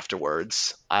right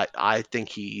afterwards. I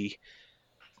think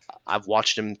I've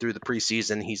watched him through the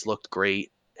preseason. He's looked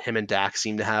great. Him and Dak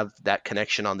seem to have that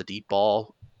connection on the deep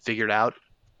ball figured out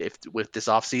with this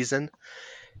offseason.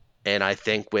 And I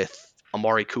think with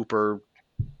Amari Cooper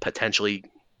potentially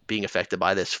being affected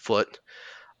by this foot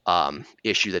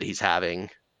issue that he's having,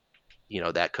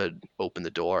 that could open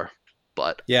the door.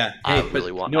 But yeah, I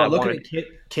really want. Looking at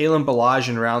Kalen Ballage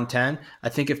in round 10, I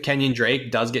think if Kenyon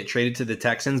Drake does get traded to the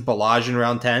Texans, Ballage in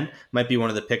round 10 might be one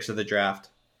of the picks of the draft.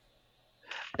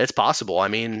 It's possible. I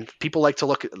mean, people like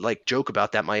to joke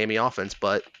about that Miami offense,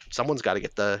 but someone's got to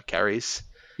get the carries.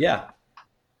 Yeah.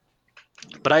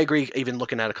 But I agree. Even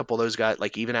looking at a couple of those guys,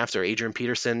 like even after Adrian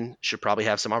Peterson should probably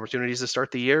have some opportunities to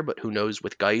start the year, but who knows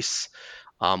with Geis,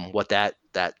 what that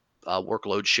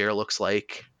workload share looks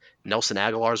like. Nelson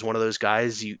Aguilar is one of those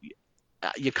guys you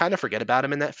kind of forget about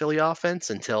him in that Philly offense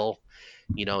until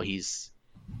he's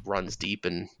runs deep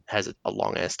and has a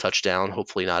long ass touchdown.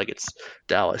 Hopefully not against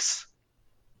Dallas.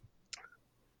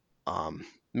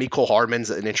 Mecole Hardman's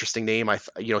an interesting name.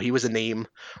 He was a name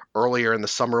earlier in the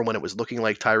summer when it was looking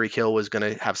like Tyreek Hill was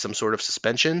going to have some sort of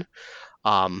suspension.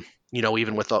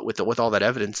 Even with all that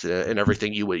evidence and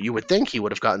everything, you would think he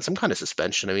would have gotten some kind of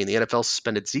suspension. I mean, the NFL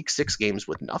suspended Zeke 6 games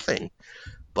with nothing.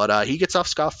 But he gets off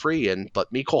scot-free,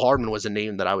 but Mecole Hardman was a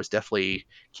name that I was definitely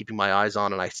keeping my eyes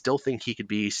on, and I still think he could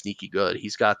be sneaky good.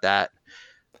 He's got that,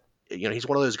 he's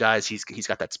one of those guys. He's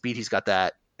got that speed, he's got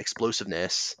that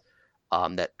explosiveness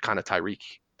that kind of Tyreek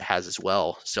has as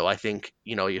well. So I think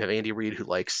you have Andy Reid who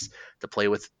likes to play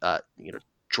with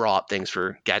draw up things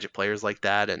for gadget players like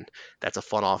that, and that's a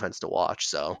fun offense to watch.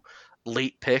 So.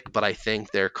 Late pick, but I think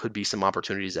there could be some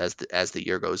opportunities as the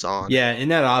year goes on. Yeah, in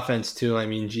that offense too. I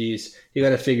mean, geez, you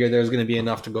got to figure there's going to be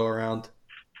enough to go around.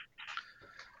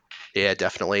 Yeah,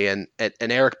 definitely. And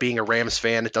Eric being a Rams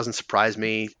fan, it doesn't surprise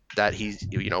me that he's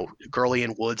Gurley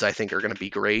and Woods I think are going to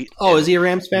be great. Oh, is he a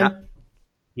Rams fan?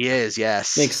 He is,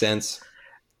 yes. Makes sense.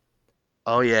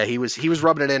 Oh yeah, he was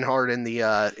rubbing it in hard in the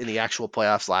actual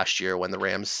playoffs last year when the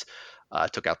Rams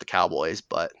took out the Cowboys,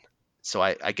 but. So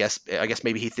I guess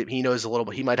maybe he knows a little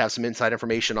bit. He might have some inside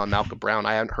information on Malcolm Brown.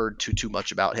 I haven't heard too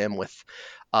much about him with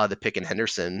the pick in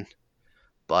Henderson,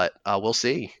 but we'll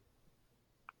see.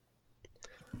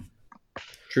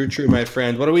 True, my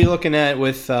friend. What are we looking at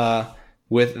with the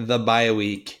bye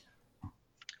week?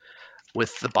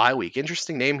 With the bye week,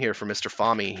 interesting name here for Mr.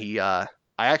 Fami. I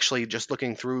actually, just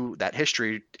looking through that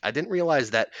history, I didn't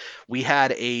realize that we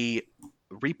had a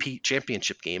repeat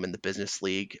championship game in the Business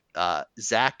League.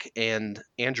 Zach and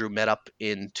Andrew met up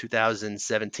in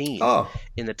 2017 Oh,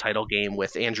 in the title game,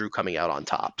 with Andrew coming out on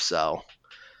top. So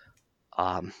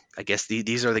I guess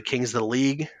these are the kings of the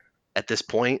league at this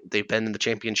point. They've been in the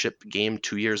championship game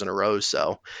 2 years in a row,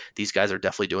 so these guys are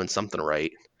definitely doing something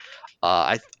right.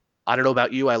 Uh, I I don't know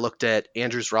about you. I looked at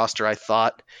Andrew's roster. I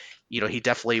thought, he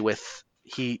definitely, with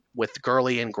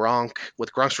Gurley and Gronk,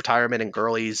 with Gronk's retirement and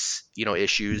Gurley's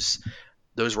issues,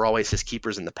 those were always his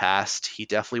keepers in the past. He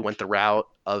definitely went the route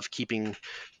of keeping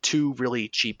two really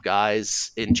cheap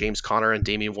guys in James Conner and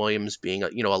Damian Williams, being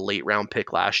a late round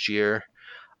pick last year.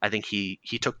 I think he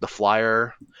took the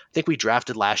flyer. I think we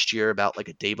drafted last year about like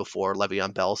a day before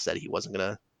Le'Veon Bell said he wasn't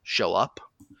going to show up.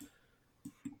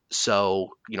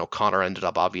 So, Connor ended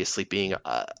up obviously being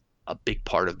a big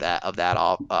part of that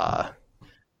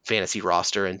fantasy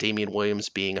roster, and Damian Williams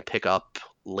being a pickup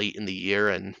late in the year,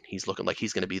 and he's looking like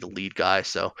he's going to be the lead guy.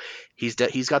 So he's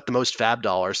got the most fab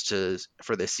dollars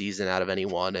for this season out of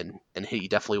anyone, and he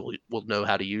definitely will know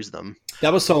how to use them.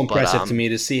 that was so impressive to me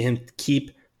to see him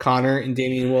keep Connor and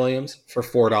Damian Williams for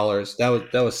 $4.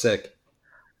 That was sick.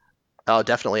 Oh,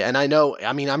 definitely. And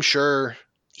I'm sure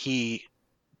he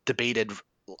debated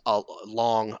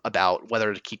long about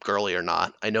whether to keep Gurley or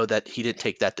not. I know that he didn't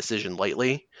take that decision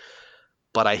lightly,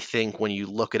 but I think when you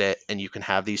look at it and you can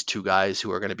have these two guys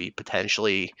who are going to be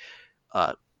potentially,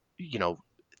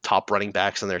 top running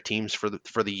backs on their teams for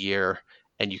the year,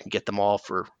 and you can get them all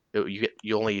for you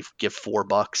only give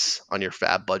 $4 on your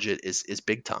fab budget is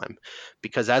big time,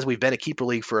 because as we've been a keeper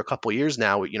league for a couple years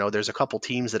now, there's a couple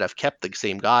teams that have kept the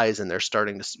same guys, and they're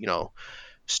starting to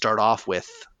start off with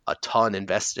a ton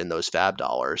invested in those fab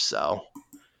dollars. So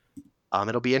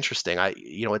it'll be interesting.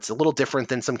 It's a little different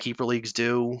than some keeper leagues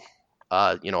do.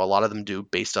 A lot of them do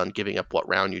based on giving up what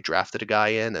round you drafted a guy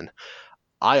in, and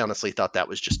I honestly thought that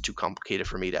was just too complicated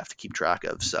for me to have to keep track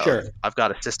of. So Sure. I've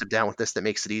got a system down with this that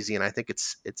makes it easy, and I think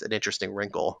it's an interesting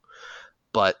wrinkle.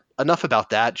 But enough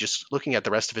about that. Just looking at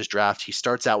the rest of his draft, he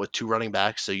starts out with two running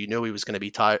backs, so he was going to be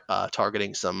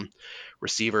targeting some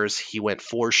receivers. He went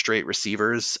 4 straight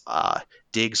receivers: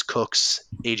 Diggs, Cooks,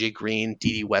 AJ Green,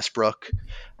 D.D. Westbrook.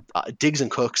 Diggs and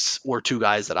Cooks were two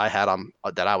guys that I had on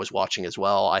that I was watching as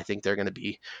well. I think they're going to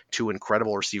be two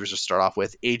incredible receivers to start off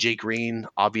with. AJ Green,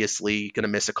 obviously going to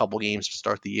miss a couple games to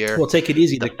start the year. Well, take it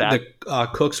easy. The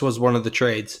Cooks was one of the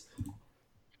trades.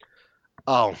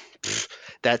 Oh,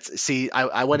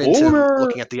 I went into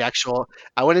looking at the actual.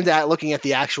 I went into looking at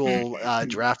the actual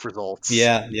draft results.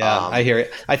 Yeah, I hear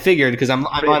it. I figured, because I'm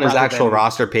on his actual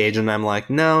roster page, and I'm like,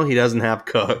 no, he doesn't have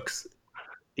Cooks.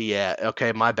 Yeah.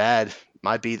 Okay. My bad.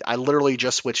 I literally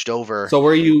just switched over. So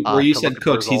where you said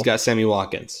Cooks, he's got Sammy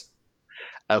Watkins.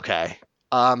 Okay.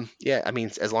 Yeah.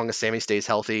 As long as Sammy stays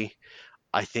healthy,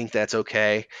 I think that's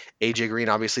okay. AJ Green,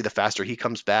 obviously, the faster he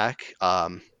comes back,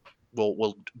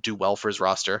 will do well for his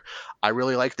roster. I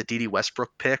really like the D.D.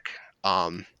 Westbrook pick.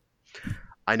 I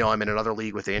know I'm in another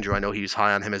league with Andrew. I know he was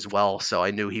high on him as well, so I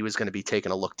knew he was going to be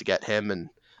taking a look to get him, and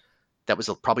that was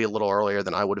probably a little earlier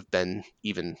than I would have been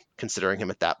even considering him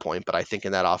at that point. But I think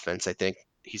in that offense, I think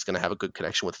he's going to have a good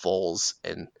connection with Foles,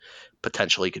 and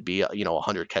potentially could be a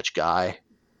 100 catch guy.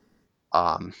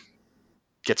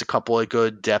 Gets a couple of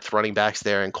good depth running backs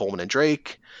there in Coleman and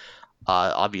Drake.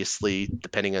 Obviously,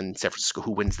 depending on San Francisco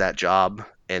who wins that job,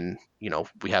 and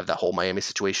we have that whole Miami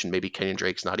situation. Maybe Kenyon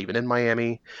Drake's not even in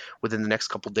Miami within the next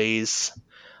couple days.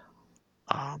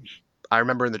 I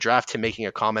remember in the draft him making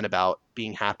a comment about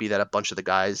being happy that a bunch of the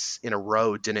guys in a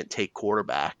row didn't take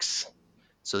quarterbacks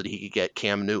so that he could get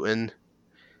Cam Newton.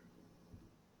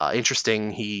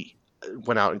 Interesting, he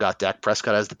went out and got Dak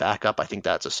Prescott as the backup. I think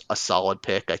that's a solid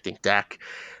pick. I think Dak,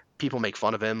 people make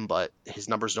fun of him, but his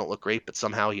numbers don't look great, but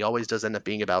somehow he always does end up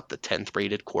being about the 10th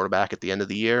rated quarterback at the end of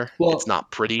the year. Well, it's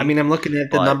not pretty. I'm looking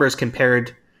at the numbers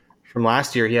compared from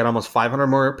last year. He had almost 500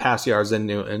 more pass yards than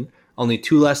Newton. Only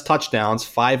 2 less touchdowns,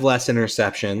 5 less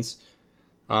interceptions.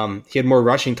 He had more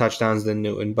rushing touchdowns than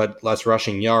Newton, but less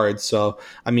rushing yards. So,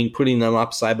 putting them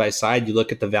up side by side, you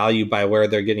look at the value by where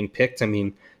they're getting picked.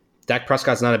 Dak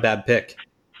Prescott's not a bad pick.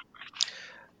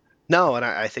 No, and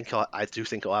I do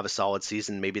think he'll have a solid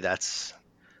season. Maybe that's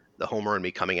the homer in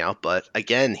me coming out. But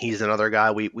again, he's another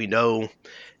guy we know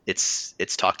it's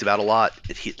talked about a lot.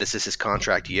 This is his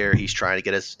contract year. He's trying to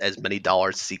get as many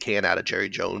dollars as he can out of Jerry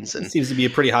Jones. And it seems to be a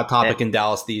pretty hot topic in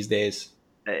Dallas these days.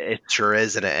 It sure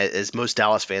is. And as most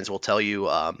Dallas fans will tell you,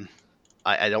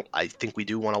 I think we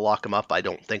do want to lock him up. I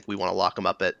don't think we want to lock him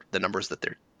up at the numbers that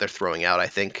they're throwing out. I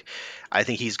think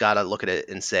he's got to look at it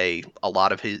and say a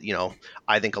lot of his,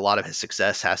 I think a lot of his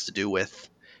success has to do with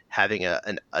having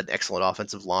an excellent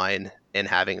offensive line and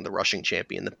having the rushing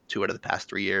champion the 2 out of the past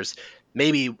 3 years,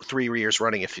 maybe 3 years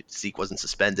running if Zeke wasn't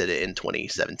suspended in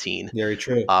 2017. Very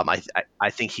true. I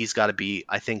think he's got to be.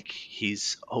 I think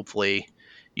he's hopefully.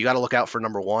 You got to look out for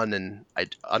number one, and I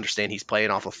understand he's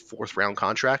playing off a 4th-round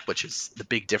contract, which is the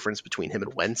big difference between him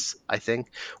and Wentz. I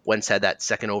think Wentz had that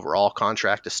 2nd overall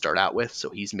contract to start out with, so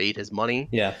he's made his money.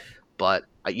 Yeah. But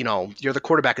you're the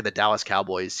quarterback of the Dallas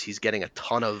Cowboys. He's getting a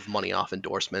ton of money off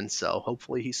endorsements, so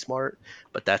hopefully he's smart.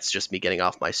 But that's just me getting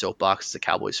off my soapbox as a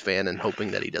Cowboys fan and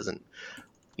hoping that he doesn't,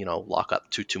 lock up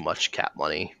too much cap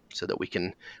money so that we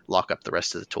can lock up the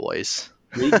rest of the toys.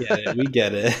 We get it. We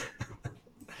get it.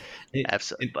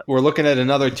 Absolutely. But we're looking at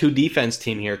another 2 defense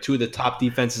team here, 2 of the top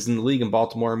defenses in the league in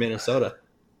Baltimore and Minnesota.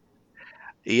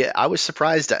 yeah, I was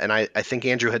surprised, and I think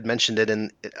Andrew had mentioned it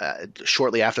in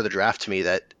shortly after the draft to me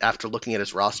that after looking at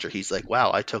his roster, he's like,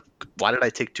 "Wow, why did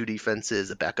I take 2 defenses,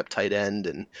 a backup tight end,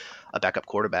 and a backup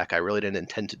quarterback? I really didn't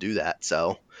intend to do that."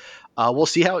 So we'll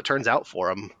see how it turns out for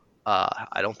him.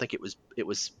 I don't think it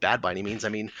was bad by any means. I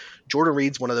mean, Jordan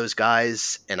Reed's one of those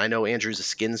guys, and I know Andrew's a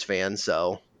Skins fan,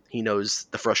 so he knows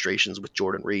the frustrations with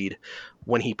Jordan Reed.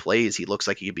 When he plays, he looks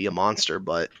like he could be a monster,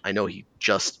 but I know he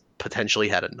just potentially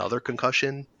had another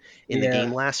concussion in the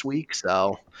game last week.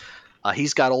 So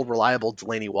he's got old reliable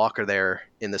Delaney Walker there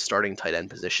in the starting tight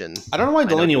end position. I don't know why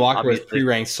Delaney Walker was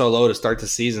pre-ranked so low to start the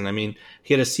season. I mean,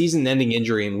 he had a season-ending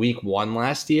injury in week 1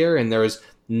 last year, and there was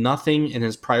nothing in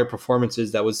his prior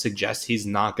performances that would suggest he's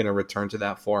not going to return to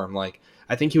that form. Like,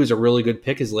 I think he was a really good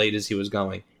pick as late as he was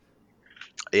going.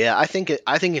 Yeah, I think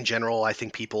in general, I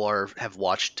think people have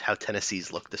watched how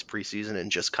Tennessee's looked this preseason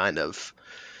and just kind of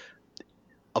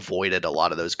avoided a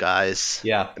lot of those guys.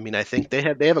 Yeah. I mean, I think they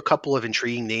have a couple of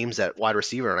intriguing names at wide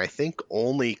receiver, and I think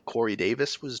only Corey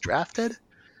Davis was drafted,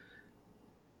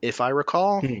 if I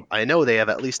recall. I know they have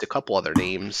at least a couple other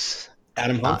names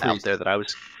Adam out there that I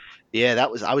was. Yeah,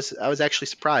 I was actually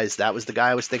surprised. That was the guy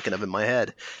I was thinking of in my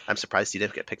head. I'm surprised he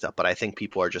didn't get picked up, but I think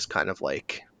people are just kind of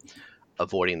like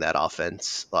avoiding that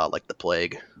offense like the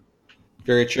plague.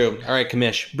 Very true. All right,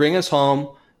 Kamish, bring us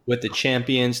home with the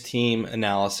champions team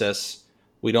analysis.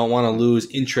 We don't want to lose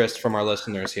interest from our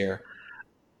listeners here.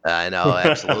 I know,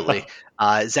 absolutely.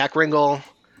 Zach Ringel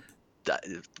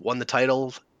won the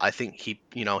title. I think he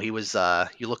was,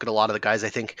 you look at a lot of the guys, I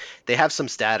think they have some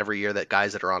stat every year that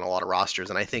guys that are on a lot of rosters.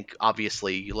 And I think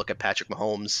obviously you look at Patrick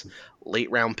Mahomes,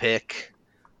 late round pick.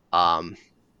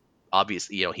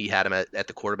 Obviously, he had him at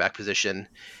the quarterback position.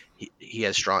 He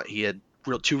had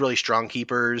 2 really strong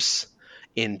keepers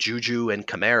in Juju and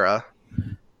Kamara.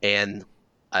 And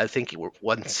I think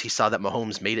once he saw that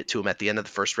Mahomes made it to him at the end of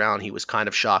the 1st round, he was kind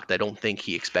of shocked. I don't think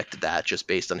he expected that just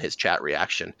based on his chat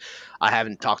reaction. I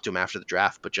haven't talked to him after the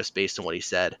draft, but just based on what he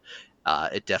said,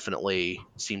 it definitely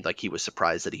seemed like he was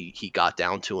surprised that he got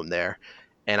down to him there.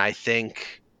 And I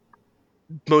think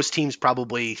most teams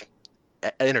probably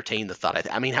entertain the thought.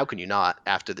 I mean, how can you not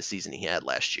after the season he had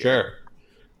last year? Sure.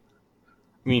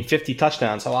 I mean, 50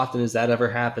 touchdowns. How often does that ever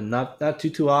happen? Not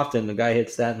too often. The guy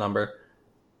hits that number.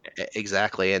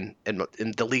 Exactly. And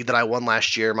in the league that I won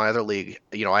last year, my other league,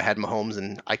 I had Mahomes,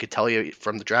 and I could tell you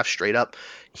from the draft straight up,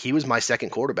 he was my second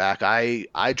quarterback. I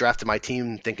drafted my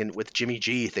team with Jimmy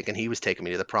G, thinking he was taking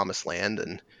me to the promised land,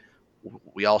 and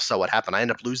we all saw what happened. I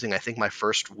ended up losing, I think, my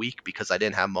first week because I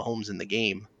didn't have Mahomes in the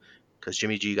game because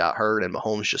Jimmy G got hurt and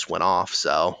Mahomes just went off.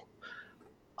 So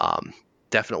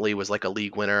definitely was like a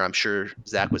league winner. I'm sure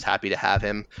Zach was happy to have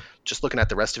him. Just looking at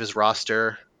the rest of his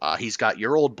roster, he's got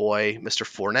your old boy, Mr.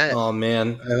 Fournette. Oh,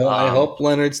 man. I hope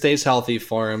Leonard stays healthy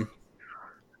for him.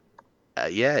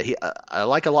 Yeah, I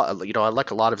like a lot. I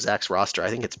like a lot of Zach's roster. I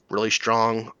think it's really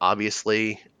strong.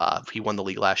 Obviously, he won the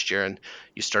league last year, and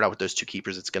you start out with those 2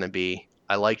 keepers. It's going to be.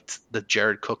 I liked the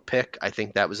Jared Cook pick. I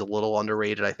think that was a little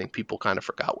underrated. I think people kind of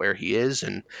forgot where he is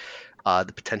and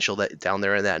the potential that down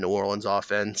there in that New Orleans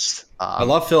offense. I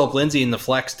love Phillip Lindsay in the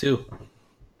flex too.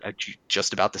 I'm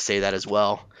just about to say that as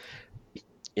well.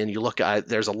 And you look at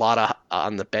there's a lot of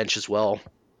on the bench as well.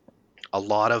 A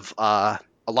lot of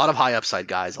high upside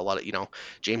guys. A lot of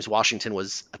James Washington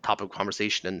was a topic of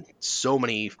conversation in so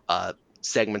many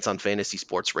segments on fantasy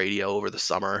sports radio over the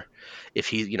summer. If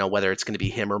he whether it's going to be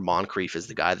him or Moncrief is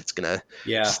the guy that's going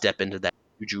to step into that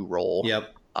Juju role.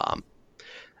 Yep.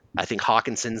 I think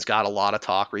Hawkinson's got a lot of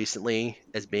talk recently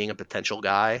as being a potential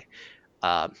guy.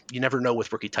 You never know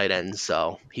with rookie tight ends,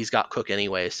 so he's got Cook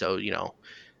anyway. So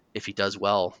if he does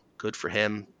well, Good for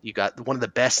him. You got one of the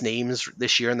best names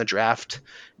this year in the draft,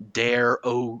 Dare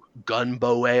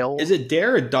Ogunboale. Is it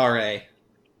Dare or Dare?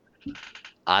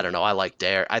 I don't know. I like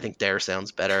Dare. I think Dare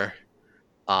sounds better,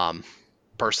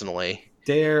 personally.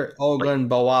 Dare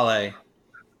Ogunboale.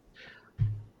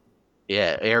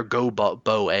 Yeah, Air Go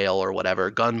Boale or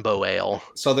whatever, Gunboale.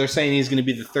 So they're saying he's going to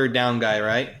be the third down guy,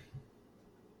 right?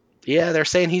 Yeah, they're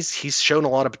saying he's shown a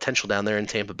lot of potential down there in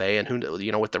Tampa Bay, and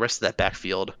with the rest of that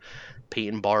backfield,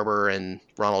 Peyton Barber and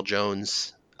Ronald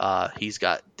Jones, he's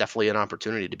got definitely an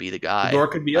opportunity to be the guy. The door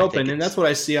could be open, and that's what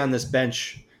I see on this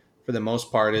bench for the most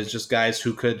part is just guys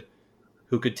who could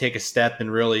take a step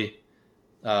and really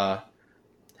have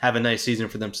a nice season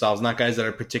for themselves. Not guys that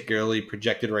are particularly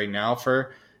projected right now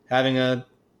for having a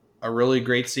really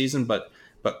great season, but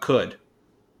could.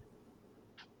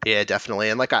 Yeah, definitely.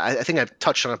 And like I think I've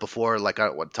touched on it before, like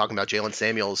talking about Jalen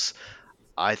Samuels.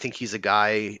 I think he's a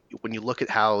guy, when you look at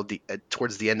how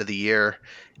towards the end of the year,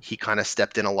 he kind of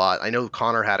stepped in a lot. I know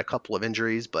Connor had a couple of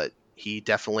injuries, but he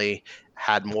definitely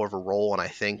had more of a role. And I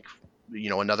think, he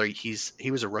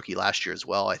was a rookie last year as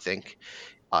well. I think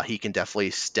he can definitely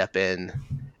step in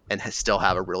and still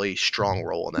have a really strong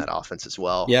role in that offense as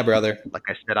well. Yeah, brother. Like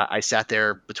I said, I sat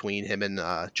there between him and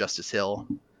Justice Hill,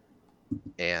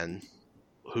 and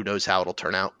who knows how it'll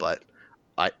turn out, but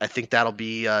I think that'll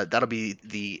be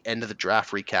the end of the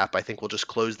draft recap. I think we'll just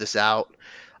close this out.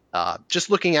 Just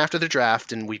looking after the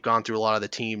draft, and we've gone through a lot of the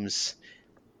teams.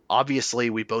 Obviously,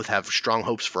 we both have strong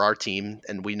hopes for our team,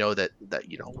 and we know that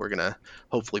we're gonna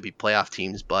hopefully be playoff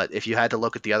teams. But if you had to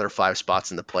look at the other 5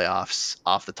 spots in the playoffs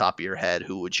off the top of your head,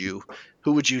 who would you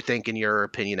think, in your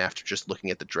opinion, after just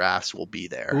looking at the drafts, will be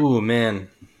there? Ooh, man.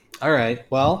 All right.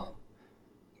 Well,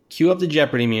 cue up the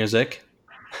Jeopardy music.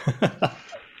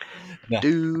 No.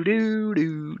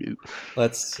 Do.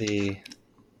 Let's see.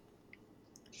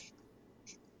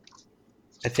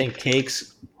 I think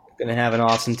Cake's going to have an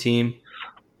awesome team.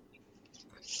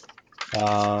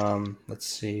 Let's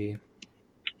see.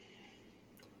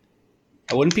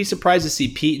 I wouldn't be surprised to see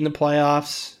Pete in the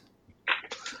playoffs.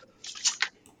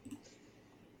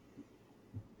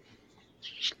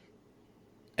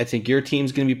 I think your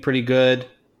team's going to be pretty good,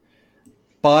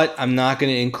 but I'm not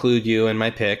going to include you in my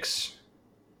picks.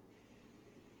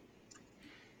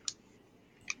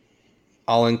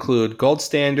 I'll include Gold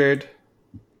Standard,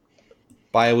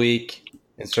 Bye Week,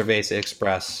 and Cerveza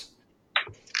Express.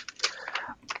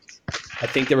 I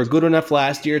think they were good enough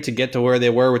last year to get to where they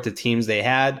were with the teams they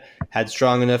had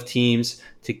strong enough teams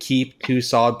to keep 2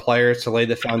 solid players to lay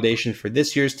the foundation for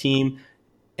this year's team,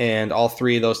 and all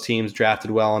 3 of those teams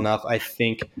drafted well enough, I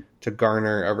think, to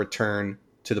garner a return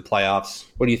to the playoffs.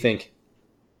 What do you think?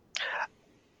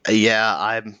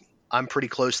 Yeah, I'm pretty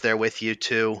close there with you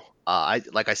too. I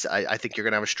think you're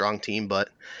gonna have a strong team, but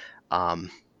I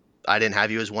didn't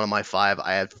have you as one of my 5.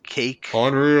 I have Cake.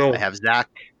 Unreal. I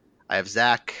have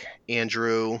Zach,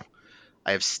 Andrew.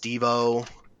 I have Steve-O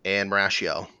and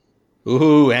Marascio.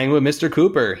 Ooh, hang with Mr.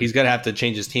 Cooper. He's gonna have to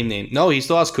change his team name. No, he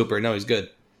still has Cooper. No, he's good.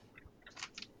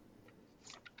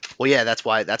 Well, yeah, that's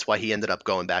why he ended up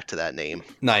going back to that name.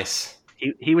 Nice.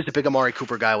 He was a big Amari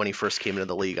Cooper guy when he first came into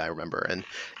the league, I remember. And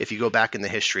if you go back in the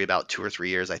history about 2 or 3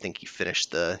 years, I think he finished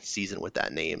the season with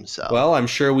that name. So, well, I'm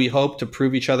sure we hope to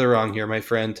prove each other wrong here, my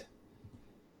friend.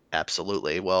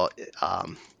 Absolutely. Well,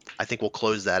 I think we'll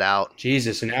close that out.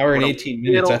 Jesus, 1 hour and 18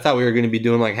 minutes. I thought we were going to be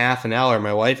doing like half an hour.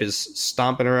 My wife is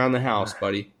stomping around the house,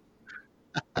 buddy.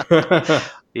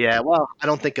 Yeah, well, I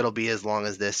don't think it'll be as long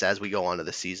as this as we go on to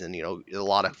the season. A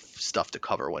lot of stuff to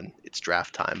cover when it's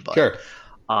draft time. But sure.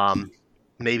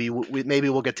 Maybe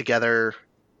we'll get together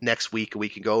next week and we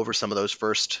can go over some of those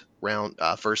first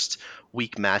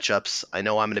week matchups. I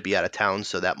know I'm going to be out of town,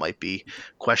 so that might be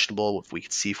questionable. If we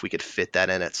could see if we could fit that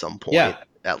in at some point,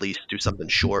 at least do something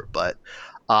short. But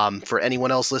for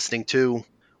anyone else listening too,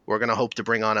 we're going to hope to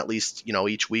bring on at least,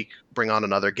 each week, bring on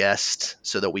another guest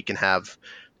so that we can have,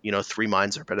 3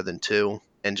 minds are better than 2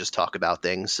 and just talk about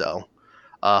things. So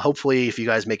hopefully if you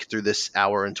guys make it through this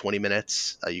hour and 20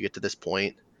 minutes, you get to this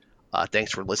point.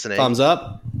 Thanks for listening. Thumbs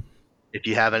up. If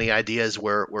you have any ideas,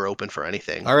 we're open for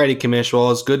anything. Alrighty, Commish.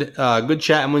 Well, it's good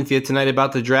chatting with you tonight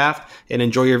about the draft, and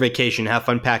enjoy your vacation. Have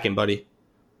fun packing, buddy.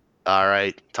 All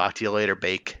right. Talk to you later,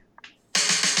 Bake.